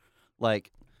there.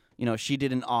 Like, you know, she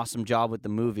did an awesome job with the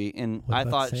movie, and What I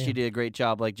about thought she Sam? did a great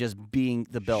job, like just being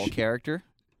the Belle character.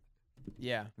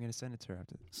 Yeah. I'm gonna send it to her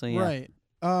after this. So yeah, Right.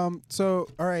 So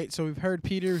all right. So we've heard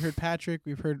Peter, we've heard Patrick,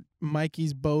 we've heard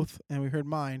Mikey's both, and we heard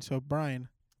mine. So Brian,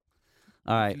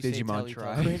 all right. You say Digimon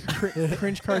Teletubbies. try.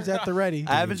 cringe cards at the ready.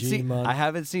 I haven't seen Digimon.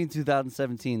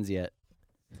 2017's yet.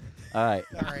 All right,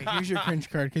 All right. Here's your cringe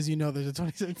card because you know there's a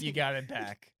 2017. You got it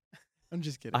back. I'm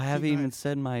just kidding. I haven't Keep even going.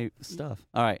 said my stuff.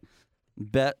 All right,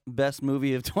 best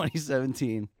movie of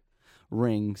 2017,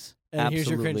 Rings. And here's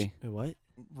your Absolutely. cringe. What?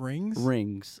 Rings.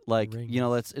 Rings. Like Rings. you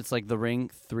know, it's like The Ring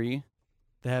 3.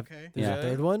 They have. Okay. There's Yeah. a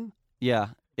third one. Yeah,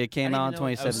 it came I out in didn't even know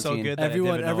it was 2017. so good that I didn't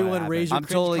even know Everyone, it raise your I'm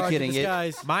cringe totally card to kidding. the It-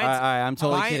 skies. All Mine's right, I'm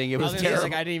totally mine- kidding. It I was was gonna say, terrible.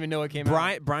 like, I didn't even know it came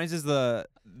out. Brian's is the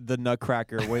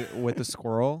Nutcracker with the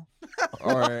squirrel,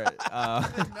 or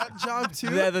Nut job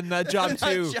too. yeah, the Nut Job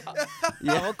too.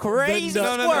 Yeah. Oh, crazy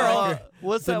The Squirrel. Nutcracker.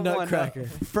 What's The that Nutcracker. one?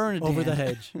 Ferdinand. Over the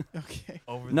hedge. Okay.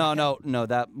 No,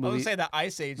 that I movie. would say the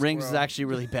Ice Age. Rings is squirrel. actually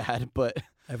really bad, but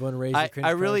Everyone raise your cringe I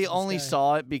cards really to the only sky.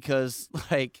 saw it because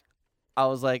like I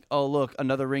was like, oh look,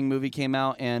 another Ring movie came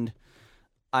out, and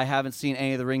I haven't seen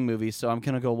any of the Ring movies, so I'm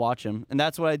gonna go watch them. And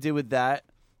that's what I did with that.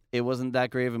 It wasn't that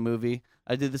great of a movie.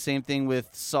 I did the same thing with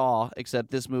Saw, except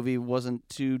this movie wasn't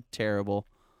too terrible.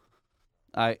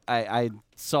 I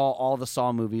saw all the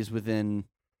Saw movies within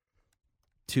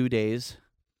 2 days.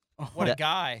 What a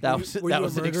guy. That Were was you- were that you a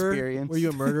was an murderer? experience. Were you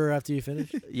a murderer after you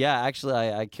finished? Yeah, actually,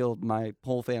 I killed my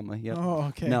whole family. Yep. Oh,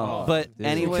 okay. No, Oh, but dude.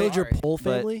 anyway, you killed your Sorry. pole but-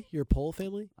 family? Your pole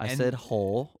family? I And- said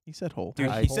whole. He said whole. Dude,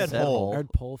 I he said said whole. I heard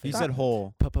pole He family. said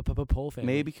whole. Pole family.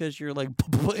 Maybe because you're like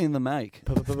in the mic.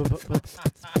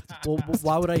 Well,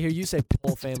 why would I hear you say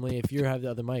pole family if you have the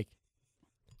other mic?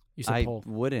 You said I pole.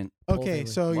 wouldn't, Pole Okay, family.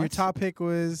 so your What? top pick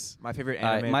was My favorite All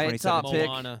right, anime. my 2017. top pick-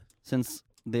 Moana. since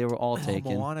they were all Oh,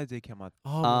 taken. Moana did come out.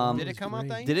 Oh, Did that's it come out great.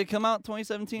 that year? Did it come out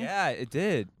 2017? Yeah, it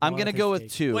did. I'm Moana gonna go with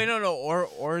takes 2. Wait, no,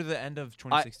 or the end of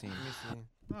 2016. Let me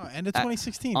see. oh, end of I-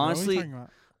 2016. honestly, what are we talking about?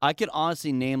 I could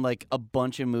honestly name like a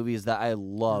bunch of movies that I You're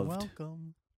loved.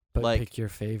 welcome. But like- pick your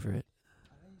favorite.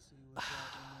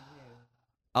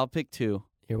 I'll pick 2.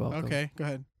 You're welcome. Okay, go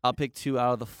ahead. I'll pick 2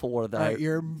 out of the 4 that All right, I,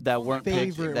 your that weren't picked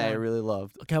favorite that I one. really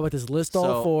loved. Okay, how about this? List all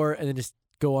So- 4 and then just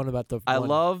go on about the I one.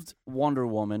 loved Wonder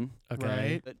Woman.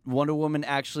 Okay. Right. Wonder Woman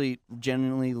actually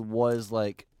genuinely was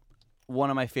like one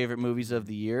of my favorite movies of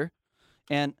the year.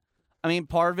 And I mean,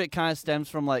 part of it kind of stems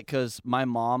from like cuz my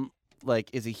mom like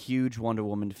is a huge Wonder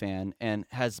Woman fan and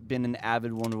has been an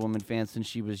avid Wonder Woman fan since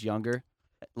she was younger.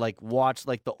 Like watched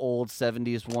like the old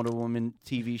 70s Wonder Woman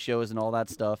TV shows and all that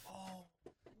stuff.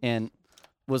 And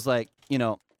was like, you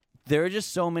know, there are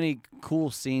just so many cool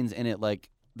scenes in it.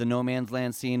 Like the No Man's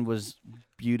Land scene was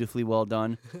beautifully well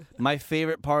done. My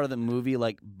favorite part of the movie,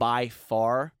 like by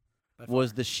far,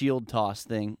 was the shield toss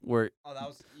thing where Oh, that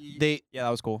was. they Yeah, that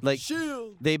was cool. like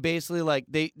Shield. they basically like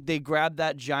they grab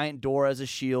that giant door as a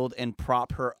shield and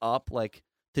prop her up like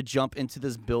to jump into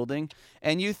this building,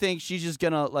 and you think she's just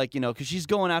gonna like, you know, because she's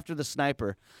going after the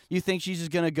sniper, you think she's just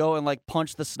gonna go and like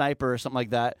punch the sniper or something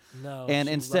like that, No. and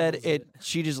she instead levels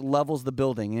she just levels the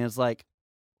building, and it's like,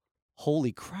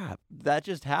 holy crap, that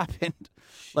just happened.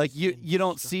 Like you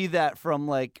don't see that from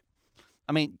like,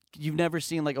 I mean, you've never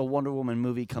seen like a Wonder Woman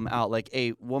movie come out, like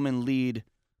a woman lead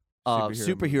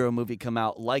superhero movie come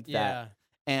out like that, Yeah.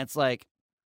 and it's like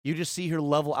you just see her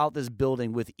level out this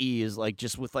building with ease, like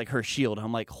just with like her shield.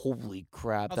 I'm like, holy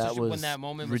crap, Also, that was when that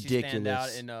moment when she stand out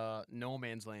ridiculous. in No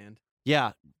Man's Land.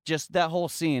 Yeah, just that whole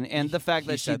scene, and the fact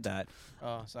he that she said that.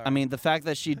 Oh, sorry. I mean, the fact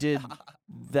that she did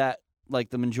that,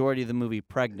 like the majority of the movie,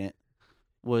 pregnant,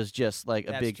 was just like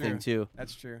a That's big thing true. too.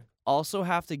 That's true. Also,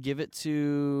 have to give it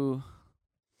to.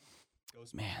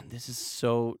 Man, this is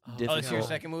so Oh, difficult. Oh, it's your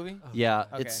second movie? Oh, Yeah,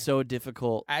 Okay. it's so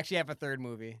difficult. I actually have a third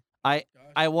movie.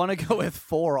 I want to go with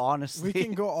 4, honestly. We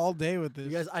can go all day with this.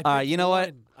 You guys, I All right, picked you know what?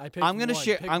 one. I picked I'm gonna one.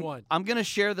 share. Pick one. I'm gonna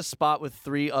share the spot with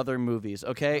 3 other movies,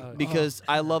 okay? Oh, Because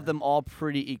I love them all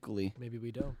pretty equally. Maybe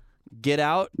we don't. Get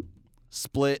Out,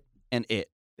 Split, and It.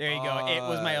 There you go. It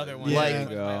was my other one. Yeah. It There was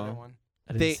you my go. other one.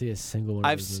 I didn't They- see a single one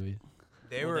I've of those movies.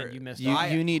 They Well, were. then you missed You out.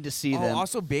 you need to see them.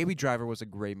 Also, Baby Driver was a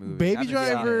great movie. I Baby haven't seen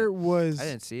Driver it. was I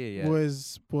didn't see it yet.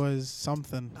 was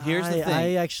something. Here's the thing.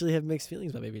 I actually have mixed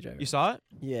feelings about Baby Driver. You saw it?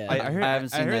 Yeah. I haven't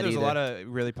seen I heard that there's either. a lot of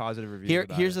really positive reviews.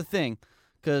 about Here's it. the thing,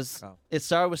 because Oh. it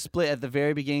started with Split at the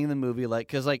very beginning of the movie, like,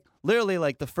 because like literally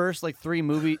like the first like 3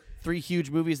 huge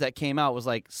movies that came out was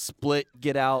like Split,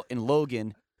 Get Out, and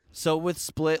Logan. So with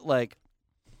Split, like,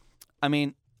 I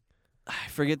mean, I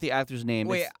forget the actor's name.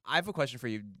 Wait, It's I have a question for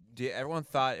you. Everyone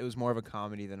thought it was more of a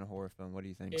comedy than a horror film. What do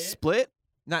you think? Split.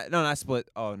 Not Split.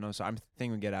 Oh no, sorry. I'm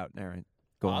thinking Get Out. All right,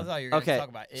 go Oh, I on. thought you were going Okay, to talk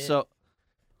about it. so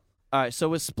all right, so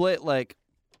with Split, like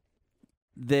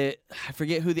I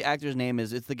forget who the actor's name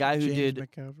is. It's the guy who James did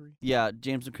McCaffrey.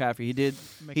 James McCaffrey. He did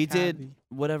McCaffrey.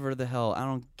 whatever the hell. I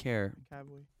don't care.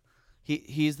 McCaffrey.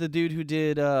 He's the dude who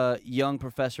did Young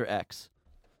Professor X.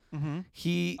 Mm-hmm.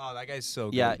 He Oh, that guy's so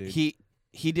good. yeah, dude.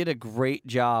 he did a great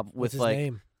job What's with his like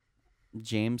name?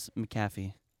 James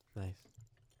McAfee. Nice.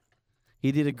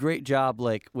 He did a great job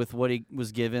like with what he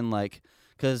was given, like,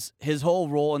 because his whole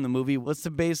role in the movie was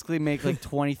to basically make like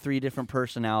 23 different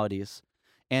personalities,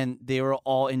 and they were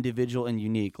all individual and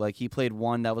unique. Like he played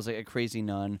one that was like a crazy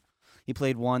nun. He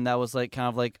played one that was like kind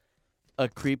of like a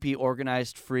creepy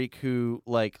organized freak who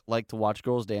liked to watch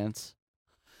girls dance.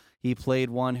 He played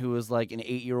one who was like an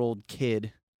 8-year-old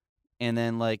kid, and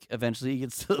then like eventually he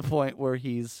gets to the point where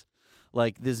he's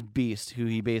like this beast who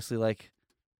he basically like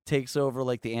takes over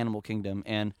like the animal kingdom,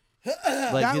 and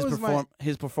like That was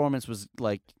his performance was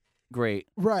like great.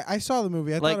 Right, I saw the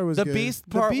movie. I Like, thought it was the good. beast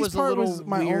The part beast was a part little was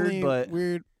my weird, only but-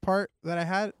 weird part that I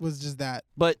had was just that.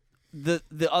 But the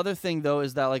other thing though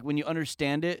is that like when you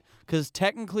understand it, because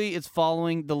technically it's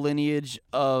following the lineage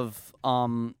of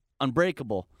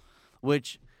Unbreakable,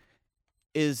 which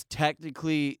is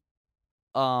technically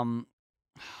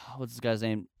what's this guy's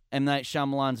name? M. Night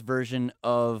Shyamalan's version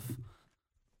of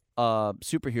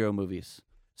superhero movies.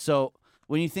 So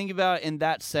when you think about it in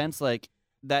that sense, like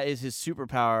that is his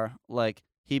superpower, like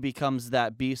he becomes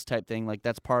that beast type thing, like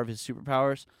that's part of his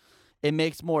superpowers. It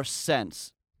makes more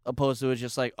sense opposed to it's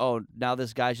just like, oh, now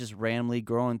this guy's just randomly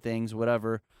growing things,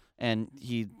 whatever, and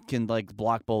he can like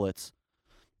block bullets.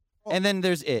 And then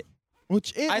there's It.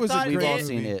 Which it I was thought a We've great all movie.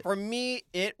 seen it. For me,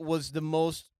 it was the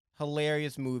most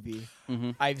hilarious movie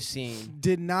Mm-hmm. I've seen.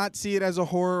 Did not see it as a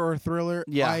horror or thriller.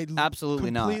 Yeah, I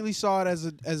absolutely not. completely saw it as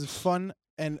a fun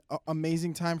and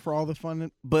amazing time for all the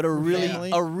fun. But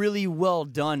family. a really well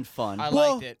done fun. I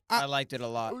Well, liked it. I- I liked it a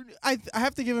lot. I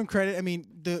have to give him credit. I mean,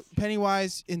 the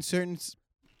Pennywise in certain,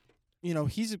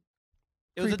 he's a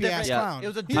It was a creepy different. ass Yeah. clown. It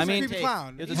was a He's different I mean- creepy take.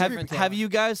 clown. It was a He's have different take. have you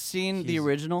guys seen the Jeez.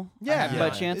 original? Yeah, by Yeah.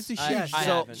 chance? It's a I- huge. I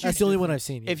So- haven't. That's the only one I've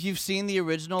seen. If you've seen the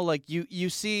original, like you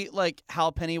see like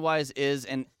how Pennywise is,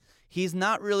 and he's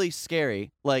not really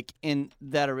scary like in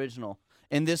that original.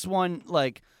 In this one,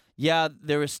 like yeah,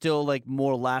 there was still like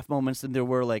more laugh moments than there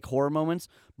were like horror moments,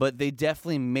 but they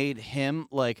definitely made him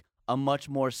like a much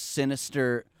more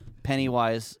sinister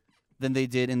Pennywise than they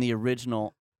did in the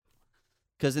original.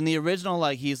 Because in the original,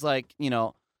 like he's like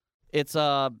it's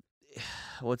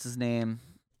what's his name?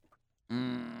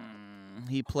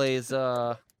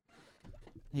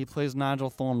 He plays Nigel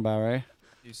Thornberry.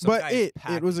 Dude, some But guy's it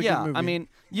packed. was a Yeah, good movie. I mean,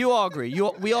 you all agree.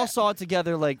 We all saw it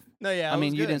together. Like, No, yeah. I it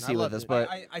mean, was you good. didn't see I it with loved us, it. but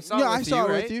I saw yeah, it I with saw you, it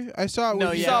right? with you. I saw it No,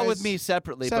 with you you. saw it guys. with me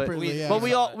separately. Separately, yeah. But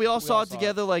we all We saw all it saw it.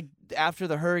 together. Like after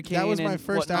the hurricane. That was my and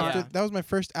first whatnot. after. That was my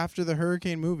first after the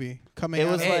hurricane movie coming It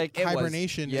out was of like- It was.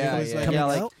 hibernation. Yeah, it was yeah. like Coming Yeah,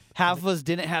 like out? half of us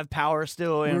didn't have power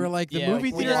still. And we were like the Yeah,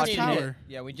 movie we theater just has needed power.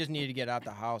 it. Yeah, we just needed to get out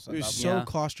the house. It was thought- so Yeah.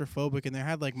 claustrophobic, and they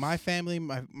had like my family,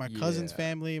 my cousin's Yeah.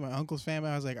 family, my uncle's family.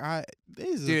 I was like,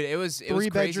 this is Dude, it was crazy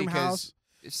three-bedroom because house.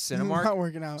 Cinemark not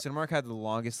working out. Cinemark had the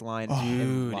longest line. Oh, in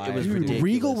dude, it live. was Dude, ridiculous.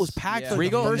 Regal was packed Yeah. like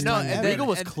Regal, the first no, time and ever. then, Regal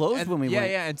was and- closed and- when we yeah,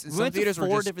 went. Yeah, and We some went to theaters were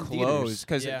 4 just different closed theaters.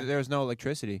 because Yeah. there was no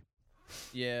electricity.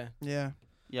 Yeah. Yeah.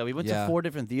 Yeah, we went Yeah. to 4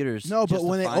 different theaters. No, but just to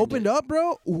when they find opened it. up,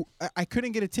 bro, I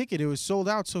couldn't get a ticket. It was sold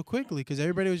out so quickly because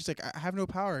everybody was just like, I have no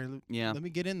power. Yeah. Let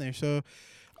me get in there. So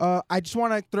I just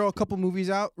want to throw a couple movies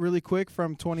out really quick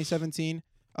from 2017.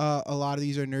 A lot of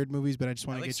these are nerd movies, but I just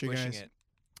want to get your guys.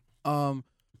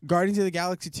 Guardians of the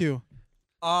Galaxy 2.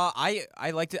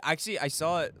 I liked it. Actually, I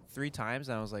saw it 3 times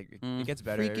and I was like, Mm. it gets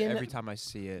better Freaking every time I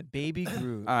see it. Baby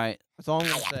Groot. All right. That's all I'm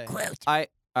gonna say.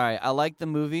 All right, I like the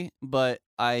movie, but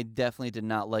I definitely did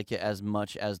not like it as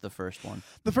much as the first one.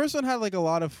 The first one had like a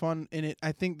lot of fun in it.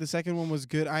 I think the second one was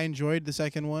good. I enjoyed the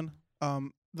second one.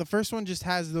 The first one just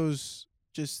has those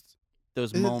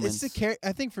Those it's moments. the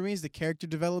I think for me is the character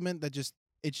development that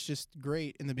it's just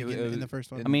great in the beginning in the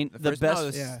first one. I mean, the first- no, best-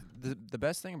 this- Yeah. the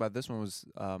best thing about this one was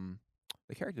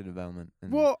the character development.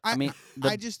 And Well, I mean,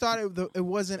 I just thought it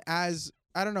wasn't as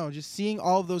I don't know. Just seeing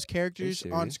all of those characters on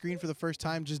serious? screen for the first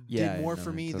time just Yeah, did more no,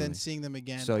 for me than totally. seeing them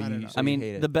again. So I don't you- know. so I mean,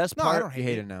 hate it. the best No, I part. don't you hate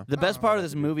hate it. it now. The No, best no, part no, of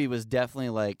this no. movie was definitely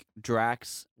like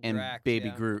Drax and Drax, Baby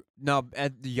yeah. Groot. No,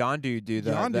 at the Yondu, dude.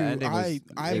 The Yondu, ending was,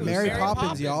 I it was Mary sad.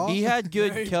 Poppins, y'all. He had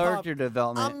good Mary character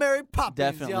development, I'm Mary Poppins,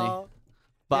 definitely. y'all.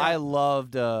 but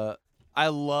Yeah. I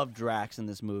loved Drax in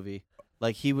this movie.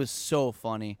 Like he was so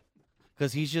funny,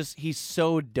 because he's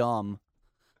so dumb,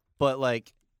 but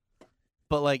like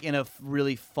in a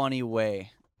really funny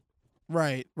way.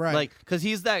 Right. Like, because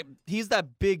he's that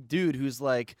big dude who's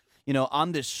like,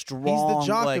 I'm this strong. He's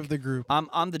the jock like, of the group.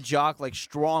 I'm the jock, like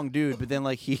strong dude, but then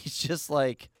like he's just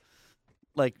like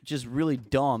just really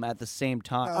dumb at the same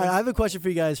time. All right, I have a question for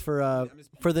you guys for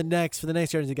the next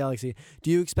Guardians of the Galaxy.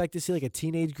 Do you expect to see like a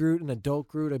teenage Groot, an adult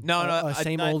Groot, a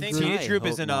same I old think Groot? Teenage Group I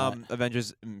is in hope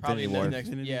Avengers Probably Infinity in War. the next.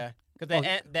 Infinity. Yeah. Because Oh,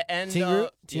 the end. Teen Groot?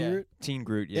 Teen yeah. Groot? Teen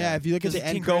Groot. Yeah. If you look at the Teen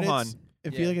end credits, Gohan.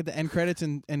 if Yeah. you look at the end credits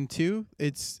in 2,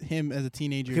 it's him as a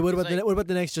teenager. Okay, what about It's what about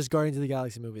the next just Guardians of the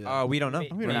Galaxy movie? Then? We don't know.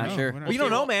 Wait, We We're don't not know. sure. We're not We sure.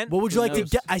 don't know, man. what would you who like to knows?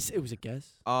 guess? It was a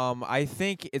guess. I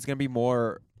think it's gonna be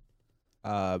more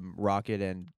Rocket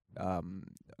and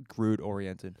Groot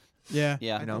oriented. Yeah.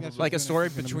 Yeah. I You know, think that's like a what's story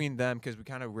gonna be. between them, because we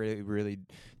kind of really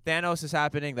Thanos is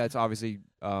happening. That's obviously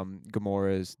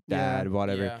Gamora's dad,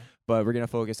 whatever. Yeah. But we're gonna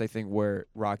focus, I think, where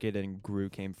Rocket and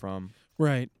Groot came from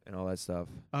Right. and all that stuff.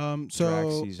 So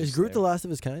Drax, he's Is just Groot the there. last of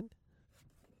his kind?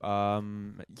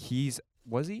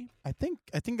 Was he? I think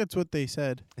that's what they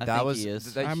said. I that think was he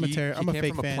is. I'm a he I'm a came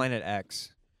fake from fan. a planet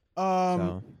X. Um,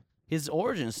 So. His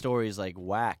origin story is like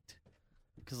whacked,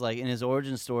 because like in his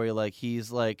origin story, like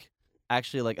he's like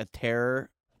actually like a terror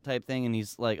type thing, and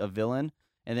he's like a villain,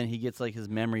 and then he gets like his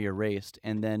memory erased,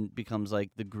 and then becomes like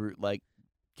the Groot like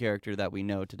character that we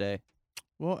know today.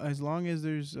 well, as long as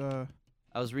there's I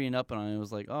was reading up on it, and it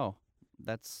was like, oh,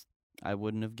 I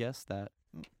wouldn't have guessed that.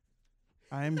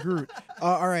 I am Groot.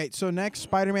 All right. So next,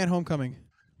 Spider-Man: Homecoming.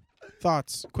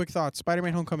 Quick thoughts.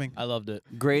 Spider-Man: Homecoming. I loved it.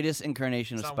 Greatest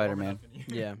incarnation of Spider-Man.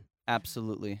 Yeah.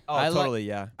 Absolutely. Oh, I like- totally,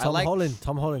 yeah. I Tom like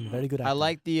Holland, very good actor. I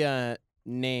like the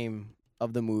name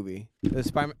of the movie. The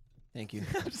Spider. Thank you.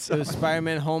 It was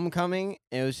Spider-Man: Homecoming.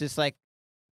 And it was just like,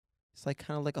 it's like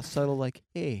kind of like a subtle like,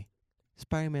 hey,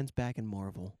 Spider-Man's back in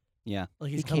Marvel. Yeah.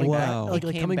 like he's He coming came back, Wow. like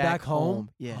He came coming back home.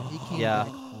 Yeah, he came Yeah.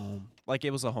 back home. Like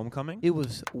it was a homecoming. It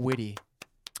was witty.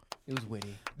 It was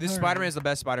witty. This Alright. Spider-Man is the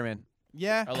best Spider-Man.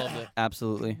 Yeah. I loved it.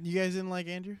 Absolutely. You guys didn't like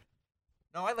Andrew?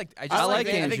 No, I I like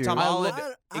I think Andrew. Tom I Holland I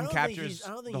don't think captures he's-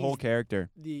 I don't think the whole he's character.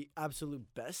 the absolute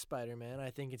best Spider-Man. I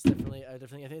think it's definitely, I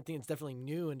think it's definitely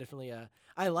new and definitely.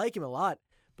 I like him a lot,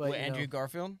 but What, you Andrew know,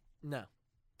 Garfield? no.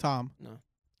 Tom.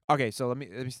 Okay, so let me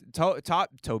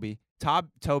Toby.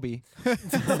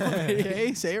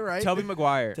 Okay, say it right. Toby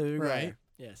Maguire. To Right.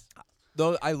 Yes.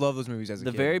 Though I love those movies as a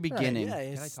The kid. very Right, beginning. yeah, Can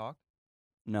I it's- talk?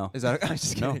 No. Is that? I'm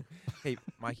just No. kidding. Hey,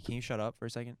 Mike, can you shut up for a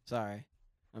second? Sorry.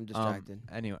 I'm distracted.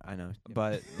 Anyway, I know,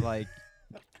 but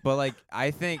like,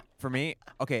 I think for me,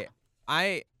 okay,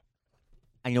 I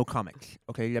know comics.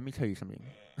 Okay, let me tell you something.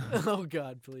 Oh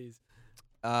God, please.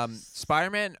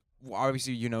 Spider-Man.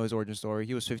 Obviously, you know his origin story.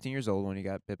 He was 15 years old when he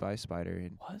got bit by a spider.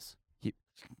 And Was?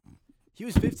 He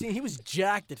was 15. He was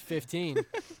jacked at 15.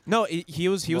 no, he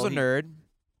was Well, a he- nerd.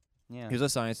 Yeah. He was a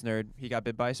science nerd. He got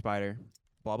bit by a spider.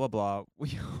 Blah blah blah.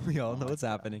 We all know what's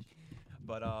happening.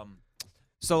 But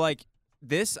so like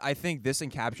this, I think this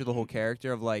encaptured the whole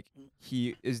character of like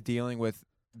he is dealing with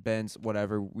Ben's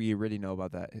whatever. We already know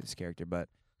about that his character, but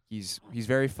he's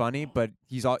very funny. But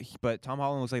but Tom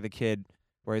Holland looks like the kid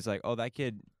where he's like, oh, that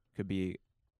kid could be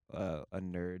a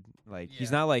nerd. Like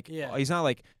he's Yeah. not like Yeah. he's not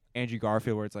like Andrew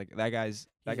Garfield where it's like that guy's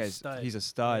stud. he's a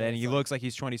stud Yeah, and it's he like- looks like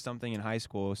he's 20 something in high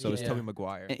school. So is Yeah. Tobey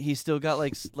Maguire. And he's still got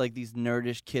like like these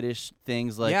nerdish, kiddish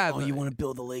things like, Yeah, oh, but- you want to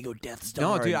build a Lego Death Star?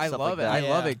 No, dude, and I stuff love like it. I that.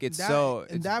 love Yeah. it. It's that, so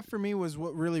and it's, that for me was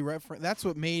what really that's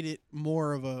what made it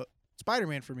more of a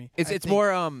Spider-Man for me. I it's think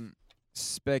more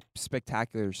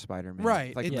spectacular Spider-Man,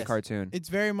 Right, Like in the Yes. cartoon. It's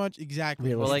very much exactly.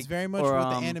 Realistic. It's very much or,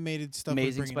 what the animated stuff. was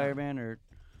Amazing bringing out. Spider-Man, or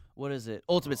what is it?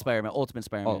 Ultimate Spider-Man. Ultimate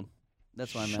Spider-Man.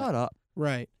 That's what I meant. Shut up.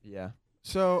 Right. Yeah.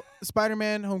 So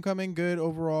Spider-Man: Homecoming, good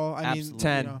overall. I mean, Absolutely.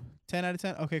 10. 10 out of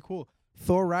 10. Okay, cool.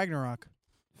 Thor: Ragnarok.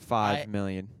 5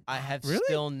 million. I have Really?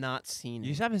 still not seen You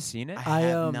it. just haven't seen it? I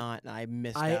have I, not. I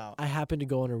missed I out. happened to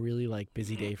go on a really like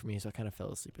busy day for me, so I kind of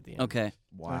fell asleep at the end. Okay.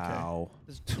 Wow.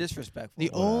 It's disrespectful.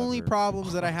 The only Whatever.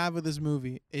 problems that I have with this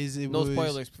movie is it no was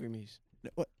spoilers for me.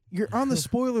 What? You're on the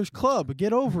spoilers club.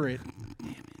 Get over it.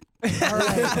 All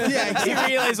right. Yeah, You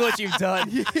realize what you've done.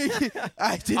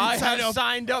 I didn't I sign have up.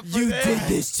 signed up for You this. did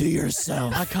this to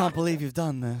yourself. I can't believe you've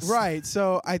done this. Right.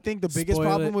 So I think the biggest Spoil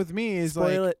problem it. with me is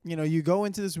Spoil like, it. you know, you go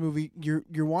into this movie,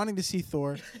 you're wanting to see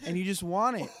Thor, and you just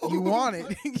want it. You want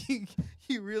it.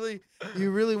 you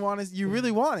really want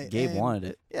it. Gabe And wanted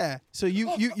it. Yeah. So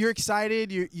you're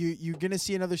excited. You're gonna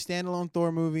see another standalone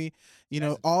Thor movie. You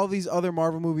know, all these other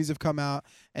Marvel movies have come out,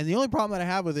 and the only problem that I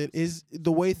have with it is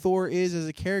the way Thor is as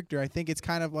a character. I think it's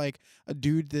kind of like a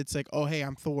dude that's like, oh hey,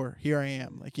 I'm Thor. Here I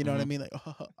am. Like, you know what I mean? Like,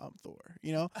 oh, I'm Thor.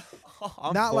 You know,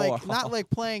 not like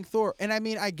playing Thor. And I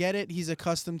mean, I get it. He's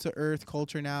accustomed to Earth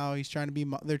culture now. He's trying to be.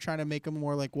 They're trying to make him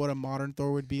more like what a modern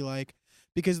Thor would be like.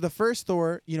 Because the first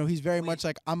Thor, you know, he's very much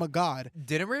like, I'm a god.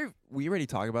 Didn't we already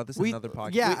talk about this in another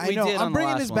podcast? Yeah, We I know. did on I'm the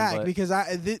bringing last this one, back but- because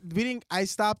we didn't. I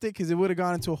stopped it because it would have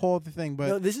gone into a whole other thing. But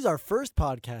No, this is our first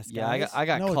podcast. Yeah, I guys.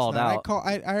 got no, it's called not. out.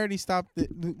 I already stopped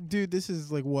it. Dude, this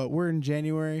is like what? We're in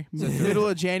January, middle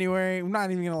of January. I'm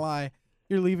not even gonna lie.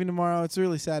 You're leaving tomorrow. It's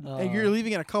really sad. And you're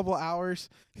leaving in a couple hours.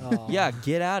 Aw. Yeah,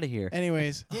 get out of here.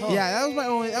 Anyways, yeah, that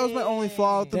was my only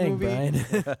flaw with the Dang, movie.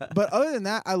 Brian. But other than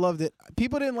that, I loved it.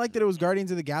 People didn't like that it was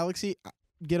Guardians of the Galaxy.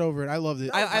 Get over it. I loved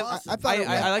it. I thought it was-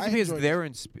 like it because enjoyed it. they're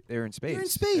in space. You're in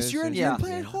space. You're in Yeah.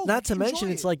 Planet Hulk. Not to Enjoy mention,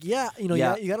 it. it's like, yeah, you know,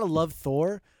 Yeah. you gotta love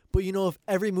Thor, but you know, if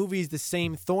every movie is the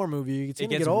same Thor movie, it's It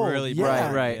gonna gets get old. really yeah.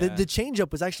 boring, Right. The change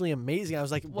up was actually amazing. I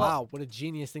was like, wow, what a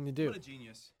genius thing to do.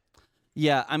 genius.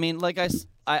 Yeah, I mean, like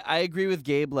I agree with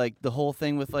Gabe. Like the whole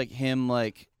thing with like him,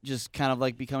 like just kind of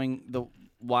like becoming the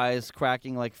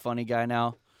wisecracking, like funny guy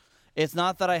now. It's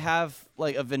not that I have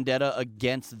like a vendetta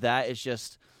against that. It's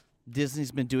just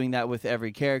Disney's been doing that with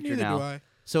every character Neither now. do I.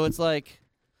 So it's like,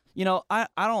 you know, I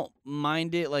don't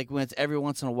mind it like when it's every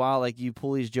once in a while, like you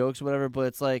pull these jokes or whatever. But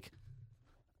it's like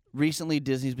recently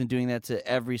Disney's been doing that to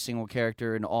every single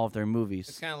character in all of their movies.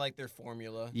 It's kind of like their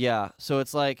formula. Yeah, so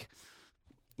it's like,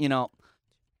 you know,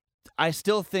 I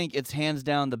still think it's hands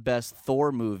down the best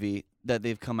Thor movie that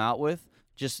they've come out with.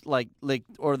 Just like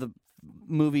or the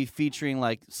movie featuring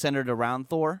like centered around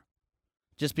Thor.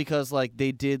 Just because like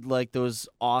they did like those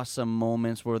awesome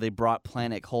moments where they brought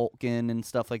Planet Hulk in and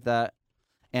stuff like that.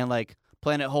 And like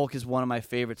Planet Hulk is one of my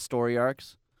favorite story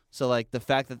arcs. So like the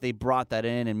fact that they brought that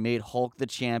in and made Hulk the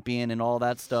champion and all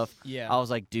that stuff, Yeah. I was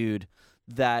like, dude,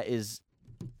 that is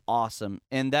awesome.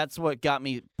 And that's what got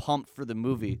me pumped for the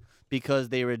movie because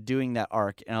they were doing that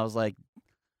arc. And I was like,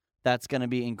 that's going to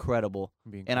be incredible.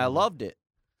 And I loved it.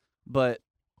 But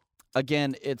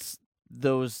again, it's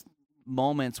those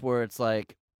moments where it's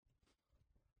like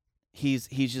he's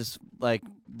just like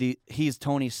he's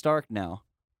Tony Stark now.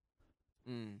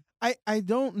 Mm. I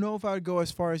don't know if I would go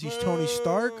as far as he's Tony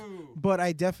Stark, but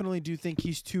I definitely do think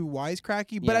he's too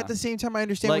wisecracky. But Yeah. at the same time, I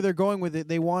understand where Like- they're going with it.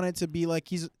 They want it to be like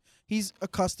he's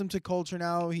accustomed to culture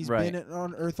now. He's Right. been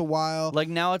on Earth a while. Like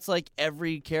now it's like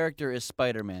every character is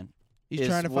Spider-Man. He's is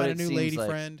trying to what find a it new seems lady like.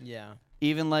 friend. Yeah.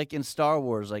 Even like in Star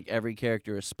Wars, like every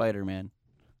character is Spider-Man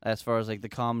as far as like the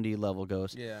comedy level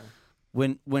goes. Yeah.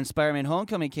 When Spider-Man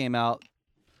Homecoming came out,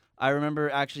 I remember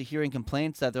actually hearing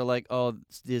complaints that they're like, "Oh,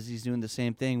 Disney's doing the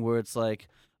same thing where it's like,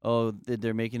 oh,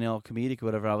 they're making it all comedic or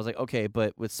whatever." I was like, "Okay,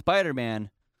 but with Spider-Man,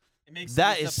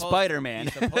 that is Spider-Man."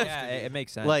 Yeah, it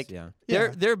makes sense. Like, yeah.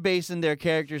 They're basing their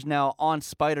characters now on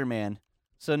Spider-Man.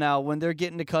 So now when they're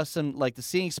getting accustomed like to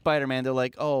seeing Spider-Man, they're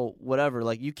like, "Oh, whatever.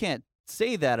 Like you can't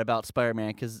say that about Spider-Man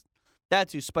because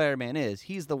that's who Spider-Man is.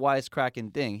 He's the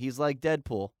wisecracking thing. He's like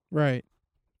Deadpool." Right.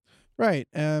 Right.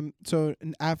 So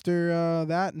after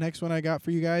that, next one I got for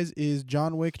you guys is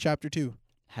John Wick Chapter 2.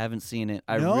 Haven't seen it.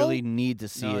 I No? really need to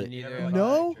see No, it. neither.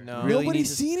 No? No. Really Nobody's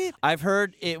need to- seen it? I've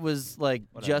heard it was like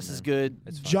Whatever, just as man. good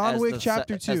It's fine. John as Wick the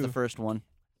Chapter as 2. the first one.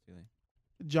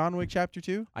 John Wick Chapter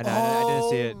 2? I didn't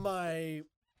see it. Oh my!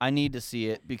 I need to see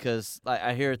it because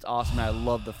I hear it's awesome. And I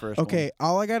love the first one. Okay,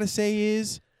 all I got to say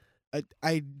is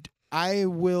I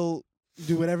will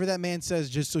do whatever that man says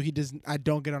just so I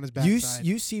don't get on his bad You side.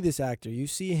 you see this actor, you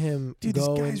see him Dude, this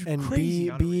go guy's and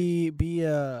crazy. be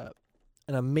an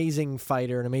amazing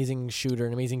fighter, an amazing shooter,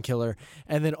 an amazing killer,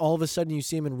 and then all of a sudden you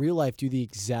see him in real life do the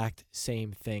exact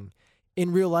same thing.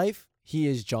 In real life, he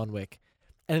is John Wick,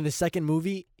 and in the second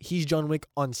movie, he's John Wick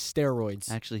on steroids.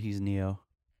 Actually, he's Neo.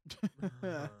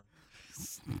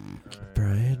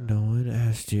 Brian, no one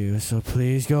asked you, so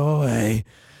please go away.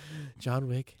 John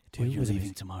Wick 2 You're was leaving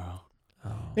amazing. tomorrow.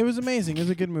 It was amazing. It was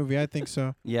a good movie. I think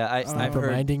so. Yeah, Stop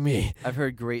reminding me. I've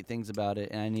heard great things about it,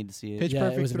 and I need to see it. Pitch Yeah,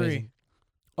 it Perfect was 3. amazing.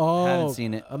 Oh, Haven't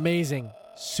seen it. amazing,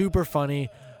 super funny.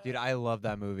 Dude, I love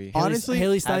that movie. Honestly,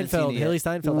 Haley haven't seen Steinfeld. it yet. Haley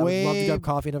Steinfeld. I would love to Way- grab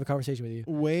coffee and have a conversation with you,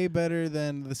 Way better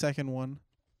than the second one.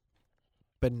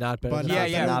 but not better. But than not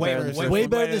the better first not one. better than the way first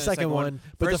better than the second one.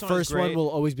 But the First one was first one great, will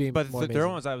always be But more the third amazing.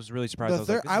 one was I was really surprised. The I was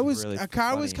third, like, this I is was, really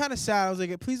I was funny. kind of sad. I was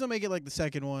like, please don't make it like the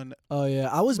second one. Oh yeah,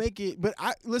 I was. Make it, but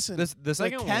I listen. The the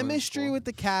second one was chemistry cool. with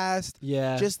the cast,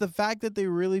 Yeah. just the fact that they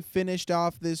really finished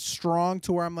off this strong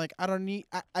to where I'm like, I don't need.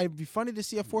 It'd be funny to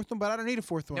see a fourth one, but I don't need a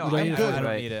fourth one. No, Like, I- I'm I- good. I don't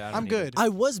Right. need it. I don't I'm need good. it. I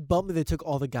was bummed that they took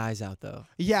all the guys out though.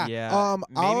 Yeah. Yeah.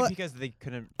 Maybe I'll, because they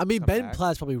couldn't. I mean, come Ben back.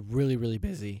 Platt's probably really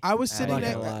busy. I was I'm sitting not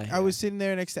there. gonna lie. I was sitting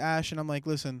there next to Ash, and I'm like,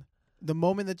 listen. The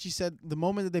moment that the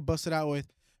moment that they busted out with,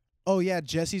 oh yeah,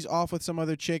 Jesse's off with some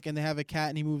other chick, and they have a cat,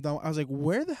 and he moved on. I was like,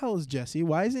 where the hell is Jesse?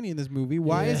 Why isn't he in this movie?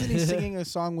 Why Yeah. isn't he singing a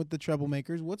song with the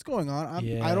Troublemakers? What's going on? I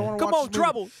Yeah. don't want to Come watch on, this movie.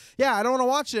 trouble. Yeah, I don't want to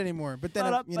watch it anymore. But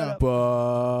then, you know,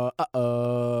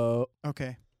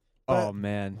 okay. Oh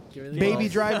man. Baby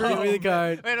Driver. Give me the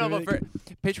card. Wait, no, Give me but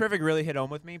the- Pitch Perfect really hit home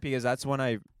with me because that's when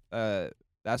I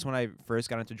first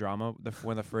got into drama.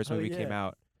 When the first Oh, movie came yeah.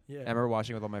 out, yeah. I remember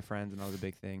watching it with all my friends, and that was a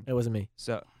big thing. It wasn't me.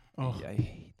 So Oh. yeah, I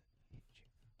hate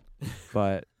you.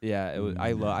 But yeah, it was.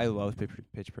 I love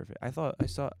Pitch Perfect. I saw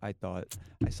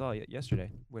it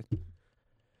yesterday with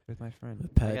my friend.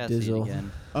 With I Pat gotta see it Dizzle.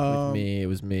 again. With me. It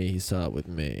was me. He saw it with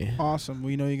me. Awesome.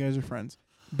 We know you guys are friends.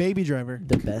 Baby Driver.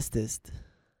 The bestest.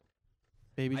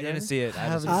 Baby I Driver. didn't see it. I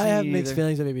just, haven't I seen have it mixed either.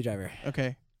 feelings of Baby Driver.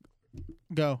 Okay.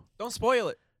 Go. don't spoil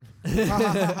it.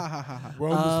 We're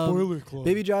on the spoiler club.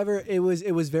 Baby Driver. It was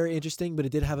very interesting, but it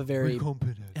did have a very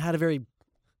it had a very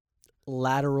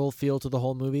lateral feel to the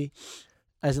whole movie.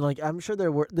 As in, like, I'm sure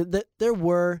there were there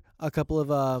were a couple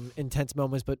of intense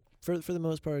moments, but for the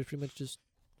most part, it's pretty much just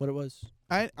what it was.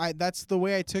 I that's the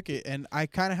way I took it, and I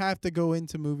kind of have to go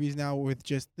into movies now with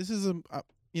just this is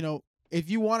you know, if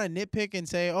you want to nitpick and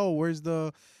say, oh, where's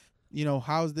the, you know,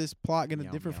 how's this plot gonna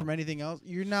Yum, differ yum. from anything else?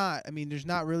 You're not. I mean, there's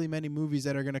not really many movies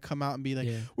that are gonna come out and be like,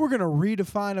 Yeah. we're gonna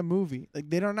redefine a movie. Like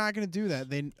they're not gonna do that.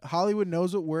 Hollywood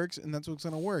knows what works, and that's what's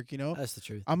gonna work. You know, That's the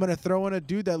truth. I'm gonna throw in a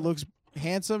dude that looks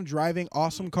handsome, driving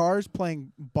awesome cars,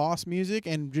 playing boss music,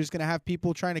 and just gonna have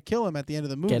people trying to kill him at the end of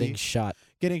the movie. Getting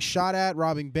shot. at,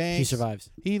 robbing banks. He survives.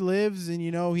 He lives, and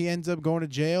you know he ends up going to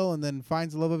jail, and then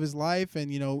finds the love of his life,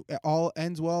 and you know it all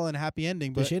ends well and a happy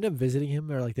ending. Does But she end up visiting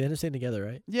him, or like they end up staying together,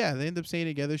 right? yeah, they end up staying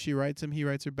together. She writes him, he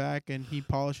writes her back, and he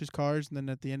polishes cars, and then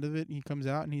at the end of it, he comes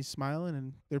out and he's smiling,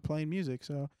 and they're playing music.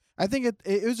 So I think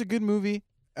it was a good movie.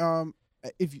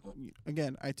 If you,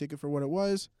 again, I took it for what it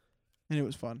was, and it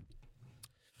was fun.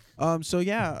 So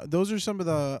yeah, those are some of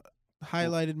the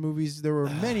highlighted movies. There were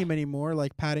many more,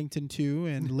 like Paddington 2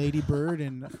 and Lady Bird,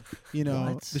 and you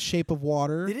know What? The Shape of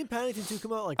Water. Didn't Paddington 2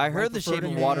 come out like? I right heard The before Shape of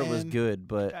Ferdinand? Water was Man. good,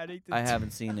 but I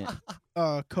haven't seen it.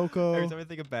 Coco. Every time I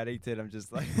think of Paddington, I'm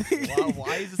just like,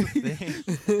 why is this a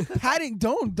thing?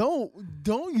 Paddington, don't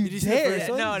you Did you see the dare! first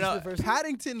one? No, Did you see no. the first one?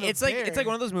 Paddington. The It's like bear.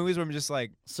 one of those movies where I'm just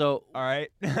like, So all right,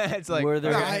 it's like Were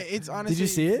there- No, okay. it's honestly. Did you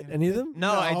see it? Any of them?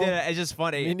 No, I No. didn't. It's just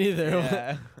funny. Me neither.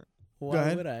 Yeah. Why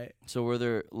ahead. would I? So were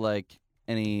there like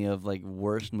any of like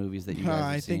worst movies that you guys have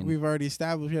I think seen? we've already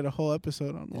established. We had a whole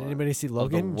episode on Did one. anybody see Of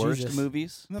Logan? the worst Jesus.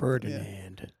 movies? No, yeah.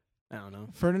 Ferdinand. I don't know.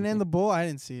 Ferdinand the Bull. I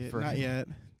didn't see it. Not Ferdinand. yet.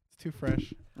 It's too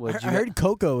fresh. What'd I you heard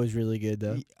Coco was really good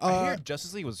though. I hear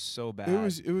Justice League was so bad.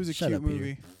 it was a Shut cute up, Peter.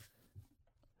 movie.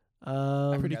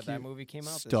 Um, Pretty Yeah, that cute. movie came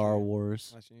out. this Star year.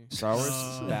 Wars. Last year. Star Wars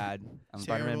Uh, bad.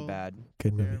 Spider-Man terrible. bad.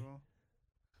 good movie. Terrible.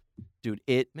 Dude,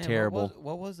 it Man, terrible.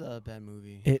 What was a bad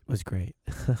movie? It was great.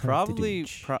 Probably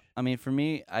I mean for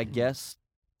me, I guess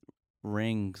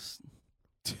Rings.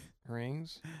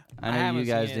 Rings. I know you haven't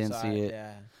guys seen didn't so see it.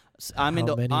 Yeah. I'm How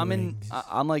into many I'm in rings?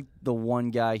 I'm like the one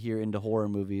guy here into horror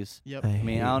movies. Yep. I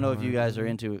mean, I don't know if you guys are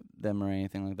into them or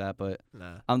anything like that, but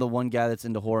Nah. I'm the one guy that's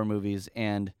into horror movies,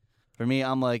 and for me,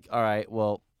 I'm like, all right,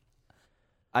 well,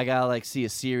 I gotta like see a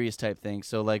serious type thing.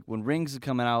 So like when Rings is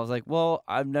coming out, I was like, well,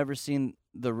 I've never seen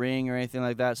The Ring or anything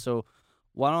like that, so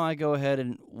why don't I go ahead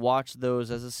and watch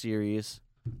those as a series,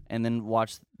 and then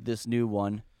watch this new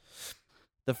one.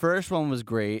 The first one was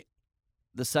great.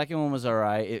 The second one was all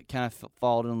right. It kind of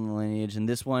followed in the lineage, and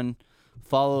this one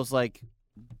follows like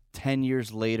 10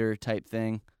 years later type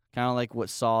thing, kind of like what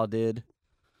Saw did,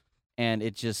 and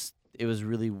it was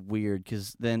really weird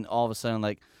because then all of a sudden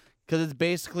because it's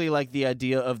basically like the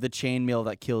idea of the chainmail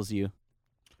that kills you.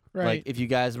 Right. Like if you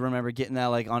guys remember getting that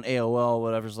like on AOL or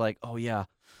whatever, it's like, oh yeah,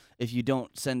 if you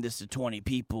don't send this to 20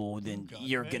 people, then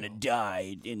you're gonna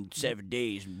die in 7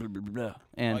 days. Blah, blah, blah, blah.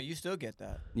 And you still get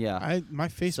that. yeah, My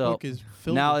Facebook is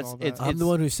filled now with all that. I'm the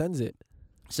one who sends it.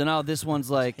 so now this one's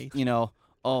hate like, it. you know,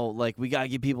 oh, like we gotta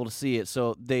get people to see it.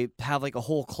 So they have like a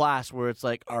whole class where it's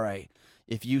like, all right,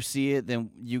 if you see it, then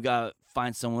you gotta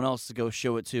find someone else to go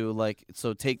show it to. Like,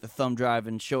 so take the thumb drive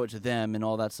and show it to them and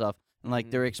all that stuff. And like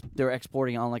they're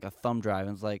exporting it on like a thumb drive,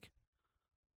 and it's like,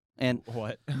 and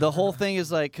What? the whole thing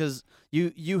is like, cause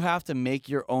you have to make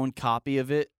your own copy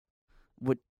of it.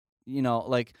 What, you know,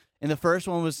 like in the first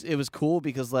one it was cool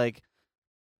because like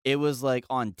it was like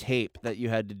on tape that you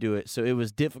had to do it, so it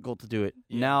was difficult to do it.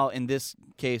 Now in this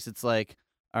case, it's like,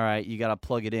 all right, you gotta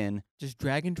plug it in Just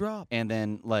drag and drop. and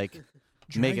then like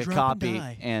Drag, make a drop, and copy,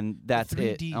 die. and that's three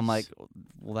it. I'm Ds. like,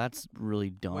 well, that's really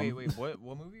dumb. Wait, what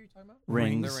movie are you talking about?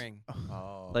 Rings. The Ring.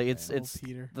 Oh, Like okay. it's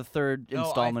Peter. the third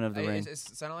installment of the Ring. It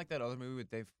sounded like that other movie with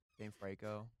Dave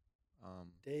Franco,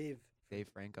 Dave. Dave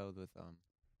Franco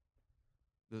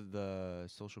with the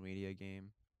social media game.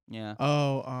 Yeah.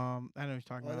 Oh, I know what you're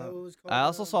talking about. I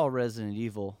also saw Resident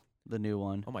Evil, the new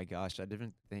one. Oh my gosh, I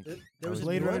didn't think There It was was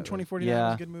later one- in 2049. It was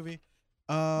Yeah. a good movie.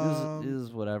 It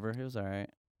was whatever. It was all right.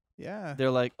 Yeah. They're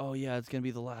like, oh yeah, it's gonna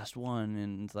be the last one,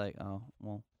 and it's like, oh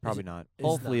well, Probably not.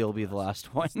 hopefully it'll be the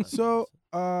last one. So,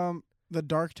 The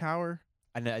Dark Tower.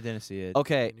 I didn't see it.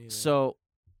 Okay, Me neither. so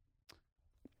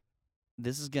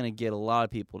this is gonna get a lot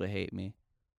of people to hate me,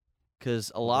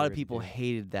 because a lot of Weird, people dude.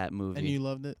 hated that movie. And you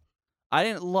loved it. I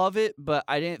didn't love it, but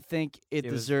I didn't think it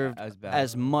was deserved as bad.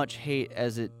 as much hate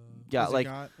as it got. As it Like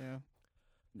yeah.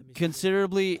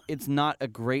 considerably, it's not a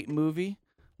great movie,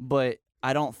 but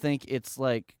I don't think it's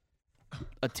like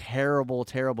a terrible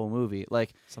movie.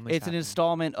 Like Something's it's an happening.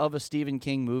 installment of a Stephen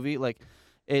King movie. Like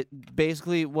it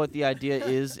basically what the idea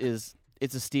is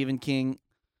it's a Stephen King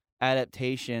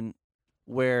adaptation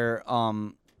where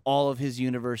all of his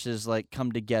universes like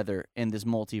come together in this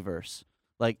multiverse.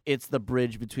 Like it's the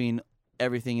bridge between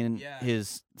everything in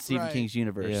his Stephen Right. King's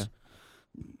universe.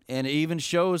 Yeah. And it even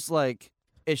shows like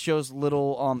it shows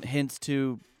little hints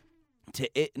to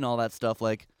it and all that stuff.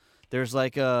 Like there's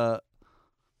like a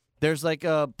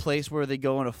place where they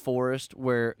go in a forest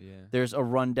where Yeah. there's a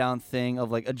rundown thing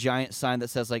of like a giant sign that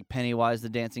says like Pennywise the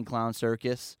Dancing Clown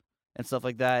Circus and stuff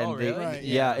like that. Oh, and they, really? Right,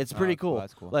 yeah, yeah. it's pretty Oh, cool.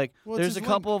 that's cool. Like Well, it's there's a his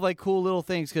couple of like cool little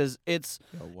things because it's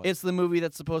the movie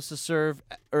that's supposed to serve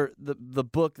or the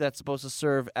book that's supposed to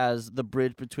serve as the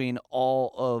bridge between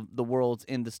all of the worlds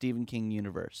in the Stephen King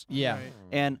universe. Yeah. Right.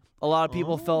 And a lot of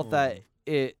people felt that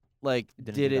it like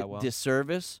Didn't did do it that well.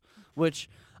 disservice, which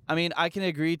I mean I can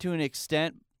agree to an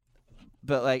extent,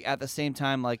 but like at the same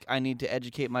time like I need to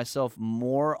educate myself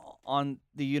more on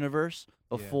the universe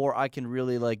before I can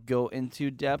really like go into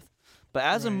depth. But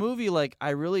as a Right. movie, like I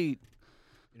really You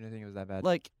didn't think it was that bad?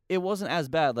 like it wasn't as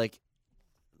bad. Like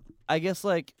I guess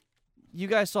like you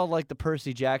guys saw like the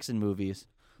Percy Jackson movies.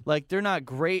 Like they're not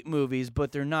great movies,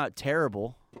 but they're not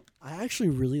terrible. I actually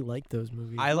really like those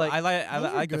movies. I like those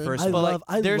are the good. first I But one. love-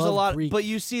 like, there's a love lot, Greek but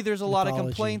you see, there's a lot of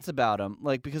mythology. complaints about them,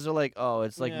 like because they're like, oh,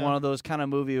 it's like Yeah. one of those kind of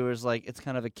movie where it's like it's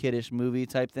kind of a kiddish movie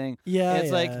type thing. yeah,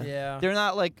 it's like- yeah. Yeah. They're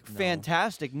not like No.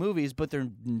 fantastic movies, but they're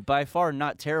by far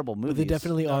not terrible movies. But they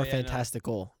definitely No, are yeah, no.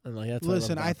 fantastical. And like that's what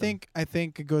Listen, love I about them.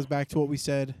 think it goes back to what we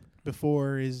said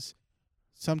before. Is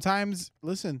sometimes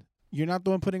listen, you're not the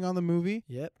one putting on the movie.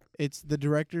 Yep. It's the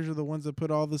directors are the ones that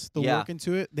put all the Yeah. work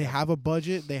into it. They have a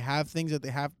budget. They have things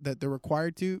that they're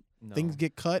required to. No. Things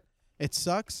get cut. It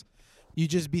sucks. You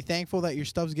just be thankful that your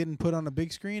stuff's getting put on a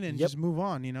big screen and Yep. just move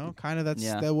on. You know, kind of that's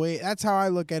Yeah. the way. That's how I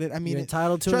look at it. I mean, You're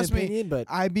entitled to an trust me, opinion, but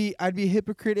I'd be a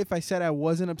hypocrite if I said I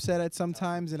wasn't upset at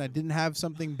sometimes and I didn't have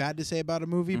something bad to say about a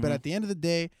movie. But Mhm. at the end of the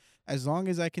day, as long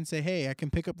as I can say, hey, I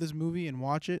can pick up this movie and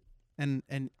watch it, and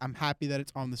I'm happy that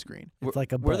it's on the screen. it's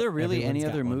like a. Were butt. there really any Everyone's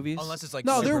got other one. movies? Unless it's like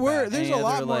No, there super were- bad. there's Any a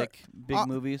lot other, more- like big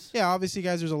movies. Yeah, obviously,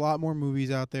 guys, there's a lot more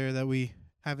movies out there that we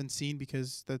haven't seen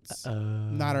because that's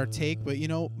not our take. But you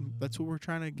know, that's what we're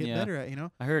trying to get Yeah. better at. You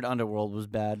know? I heard Underworld was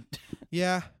bad.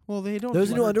 Yeah. Well, they don't. Those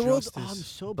do new her Underworld. justice. Oh, I'm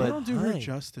so They bad. don't do her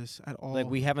justice at all. Like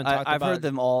we haven't talked I've about. heard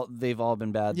them all. They've all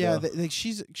been bad. Yeah, though. like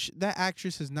that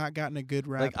actress has not gotten a good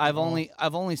rap. Like at I've all.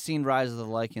 only seen Rise of the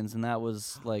Lycans, and that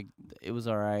was like it was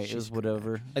all right. She's It was good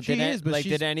whatever. Like, She did, is, but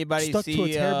she's did anybody stuck see to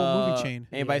a terrible movie chain.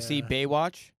 Anybody see Yeah.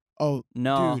 Baywatch? Oh,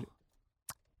 No, dude,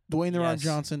 Dwayne the Rock Yes.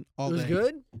 Johnson all It was day.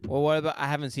 good. Well, what about? I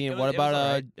haven't seen it. It What was about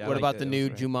alright. Yeah, I what liked about it. the It new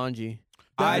was alright. Jumanji?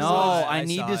 Guys, No, saw it. I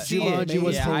need to see Jumanji it.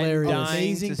 was Yeah, I'm hilarious. dying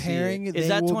Amazing to see pairing. it. They Is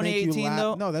that will make you 2018 laugh.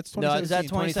 though? No, that's No, 2017. is that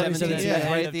 2017? 2017? That's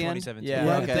Yeah. right at the end. 2017. Yeah,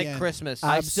 Right it's at the like end. Christmas.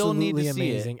 I still need to Absolutely see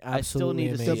it. amazing. I still need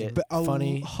to Absolutely see amazing. it. A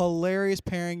Funny. hilarious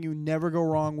pairing. You never go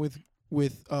wrong with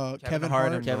with Kevin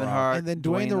Hart, and Kevin The Rock. Hart, and then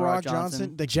Dwayne the Rock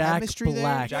Johnson. The Jack chemistry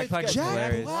Black. there. Jack Black is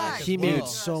hilarious. Black. He made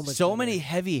so much. So in many there.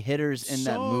 heavy hitters in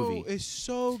that movie. It's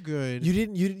so good.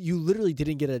 You literally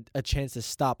didn't get a chance to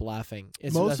stop laughing.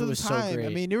 Most of the was so time, great. I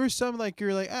mean, there was some like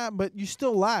you're like but you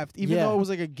still laughed, even Yeah. though it was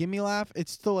like a gimme laugh.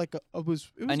 It's still like it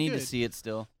was. I need good. to see it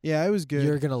still. Yeah, it was good.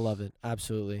 you're gonna love it.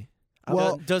 Absolutely.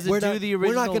 Well, does it we're do not, the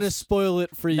original? We're not gonna spoil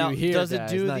it for you now, here. does it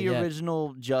guys, do not the yet.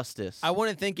 original justice? I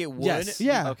wouldn't think it would. Yes.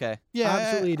 Yeah. Okay. Yeah,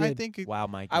 Absolutely I did. think. Wow,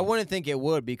 Mike. I wouldn't think it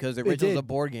would because the original's a did.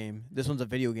 board game. This one's a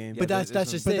video game. But that's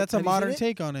this just But it. that's a Have you seen modern it?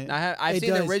 take on it. I've It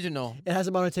seen the does. original. It has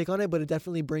a modern take on it, but it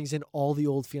definitely brings in all the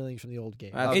old feelings from the old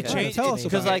game. Okay. It changed. Tell us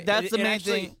Because about like that's the main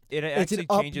thing. It It's an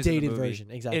actually changes in the updated movie.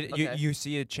 version. Exactly. Okay. You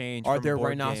see a change. Are from a there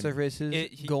board game. rhinoceroses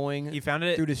He going He found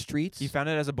it. through the streets? He found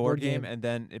it as a board Board game, game. and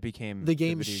then it became The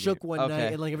game video shook game. one Okay.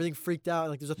 night, and like everything freaked out.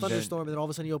 Like there's a Then- thunderstorm, and then all of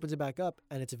a sudden he opens it back up,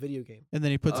 and it's a video game. And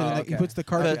then he puts it in. Oh, The, He okay. puts the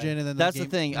cartridge Okay. in, and then That's the the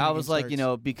game, thing. and I the was game like,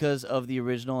 starts. because of the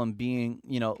original and being,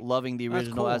 loving the That's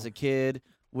original as cool. a kid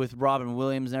with Robin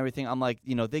Williams and everything. I'm like,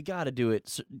 they got to do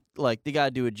it. Like they got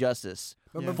to do it justice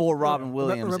Yeah. for Robin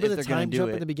Williams Remember if the they're gonna time do jump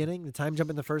it. in the beginning? The time jump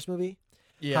in the first movie?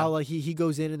 How like he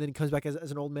goes in and then he comes back as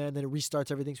an old man, then it restarts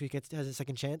everything so he has a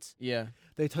second chance. Yeah.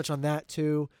 They touch on that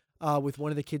too, with one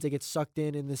of the kids that gets sucked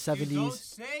in the 70s.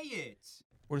 say it.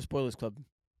 We're the Spoilers Club,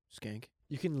 skank.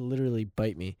 You can literally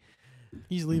bite me.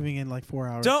 He's leaving in like 4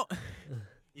 hours. Don't.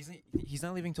 He's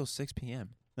not leaving till 6 p.m.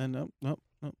 Then nope.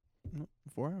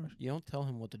 4 hours. You don't tell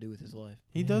him what to do with his life.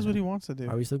 He does what he wants to do.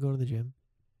 Are we still going to the gym?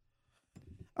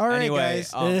 All right, Anyway,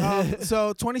 guys.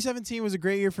 So 2017 was a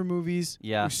great year for movies.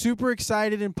 Yeah. We're super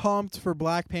excited and pumped for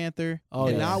Black Panther. Oh,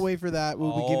 Cannot yes. wait for that.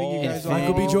 We'll be giving you Oh, guys Infinity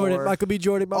Michael B. all, Jordan. War. Michael B.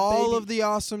 Jordan, my all baby. of the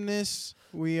awesomeness.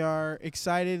 We are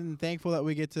excited and thankful that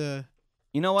we get to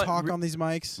You know what? talk on these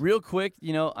mics. Real quick,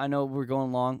 I know we're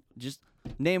going long. Just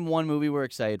name one movie we're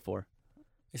excited for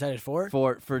Excited for?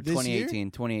 for This year?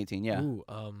 2018. 2018, yeah. Ooh,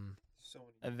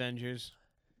 Avengers.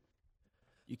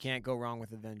 You can't go wrong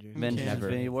with Avengers. Avengers Never.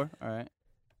 Infinity War. All right.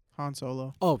 Han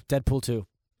Solo. oh, Deadpool 2.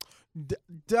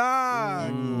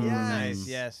 Dog. Ooh, Yes. Nice.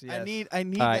 Yes. I need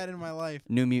All right. that in my life.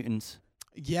 New Mutants.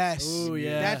 Yes. Ooh,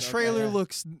 yeah. That trailer Okay.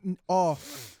 looks oh.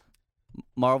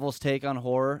 Marvel's take on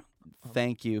horror.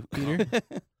 Thank you, Peter.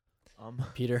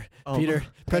 Peter. Um, Peter.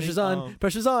 Pressure's on. um,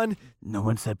 Pressure's on. No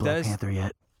one said Black Panther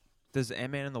yet. Does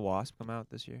Ant-Man and the Wasp come out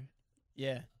this year?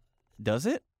 Yeah, Does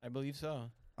it? I believe so.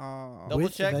 Double Double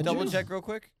check. Double Avengers? check real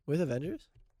quick. With Avengers?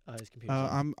 Oh, his computer.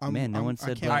 I'm Man, no I'm, one I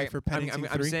said can't Black- wait for Paddington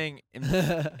I'm 3. saying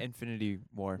Infinity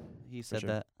War. He for said sure.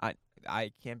 that.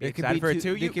 I can't be There could excited be for two. it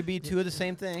too. There could be two of the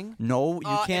same thing. No, you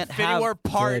can't Infinity have. War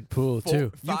part Deadpool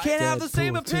 2. You can't have the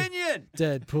same Deadpool 2. opinion.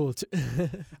 Deadpool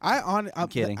 2. I'm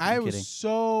kidding, I I'm was kidding.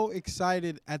 so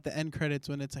excited at the end credits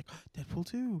when it's like Deadpool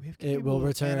 2. We have It will Cable."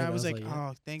 return. And I was like, yeah.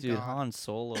 oh, thank Dude, God. Han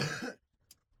Solo.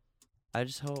 I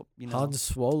just hope Han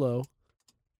Swallow.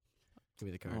 Give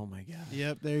me the card. Oh my god.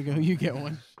 Yep, there you go. You get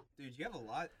one. Dude, you have a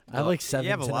lot. I have like 7 You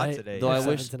have a lot tonight. today. Though I Yeah.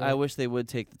 wish 7 tonight. they would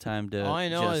take the time to All I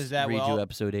know just is that redo well-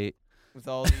 episode 8. With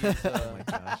all these. Oh my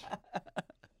gosh.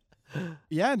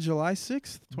 Yeah, July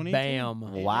 6th, 2018. Bam.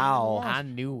 Wow. I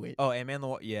knew it. Oh, Ant-Man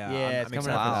the yeah. Yeah, I'm it's coming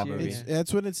excited out for this that year. movie.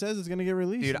 That's what it says. It's gonna get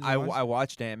released. Dude, in I July.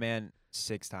 watched Ant-Man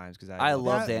 6 times because I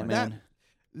loved that- Ant-Man.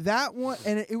 That one,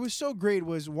 and it was so great.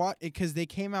 Was what because they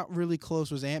came out really close.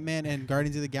 Was Ant-Man and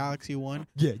Guardians of the Galaxy 1.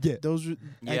 Yeah. Those were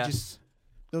Yes.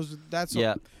 that's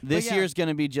Yeah. This yeah. year's going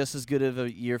to be just as good of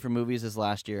a year for movies as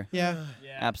last year. yeah.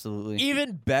 Absolutely.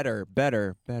 Even better.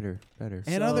 And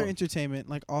So- other entertainment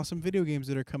like awesome video games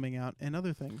that are coming out and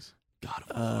other things. God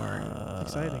of War.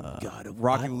 Exciting. God of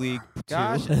Rocket League 2.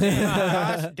 Gosh,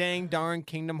 gosh dang darn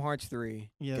Kingdom Hearts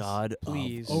 3. Yes. God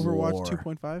Please. of Overwatch War.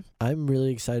 2.5. I'm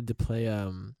really excited to play.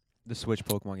 The Switch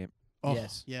Pokemon game. Oh,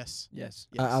 Yes. Yes. Yes.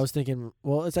 Yes. I was thinking,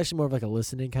 well, it's actually more of like a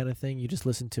listening kind of thing. You just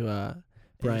listen to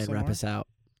Brian ASMR? rap us out.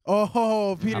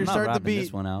 Oh, Peter, I'm not start the rapping beat.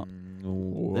 this one out.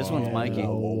 Mm, This one's Mikey.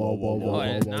 No,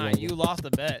 it's not. You lost the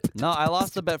bet. No, I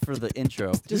lost the bet for the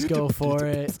intro. Just go for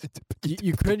it.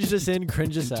 You cringe us in,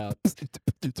 cringe us out.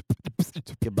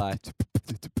 Goodbye.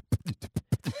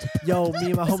 Yo, me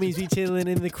and my homies be chilling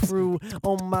in the crew.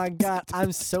 Oh my god,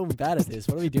 I'm so bad at this.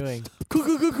 What are we doing?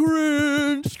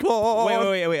 Cringe.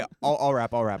 Wait. I'll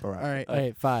rap. All right.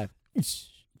 Wait, 5.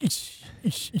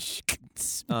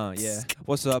 Yeah.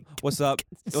 What's up,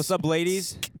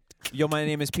 ladies? Yo, my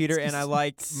name is Peter, and I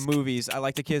like movies. I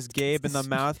like to kiss Gabe in the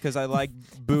mouth because I like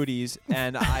booties,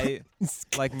 and I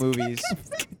like movies.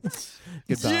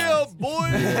 Goodbye. Yeah,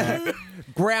 boy.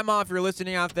 Grandma, if you're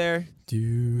listening out there,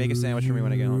 make a sandwich for me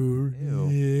when I get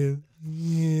home.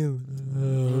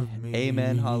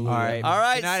 Amen. Hallelujah. All right. All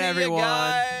right. Good night, see ya, everyone.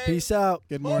 guys. Peace out.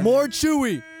 Good morning. More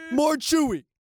Chewy. More Chewy.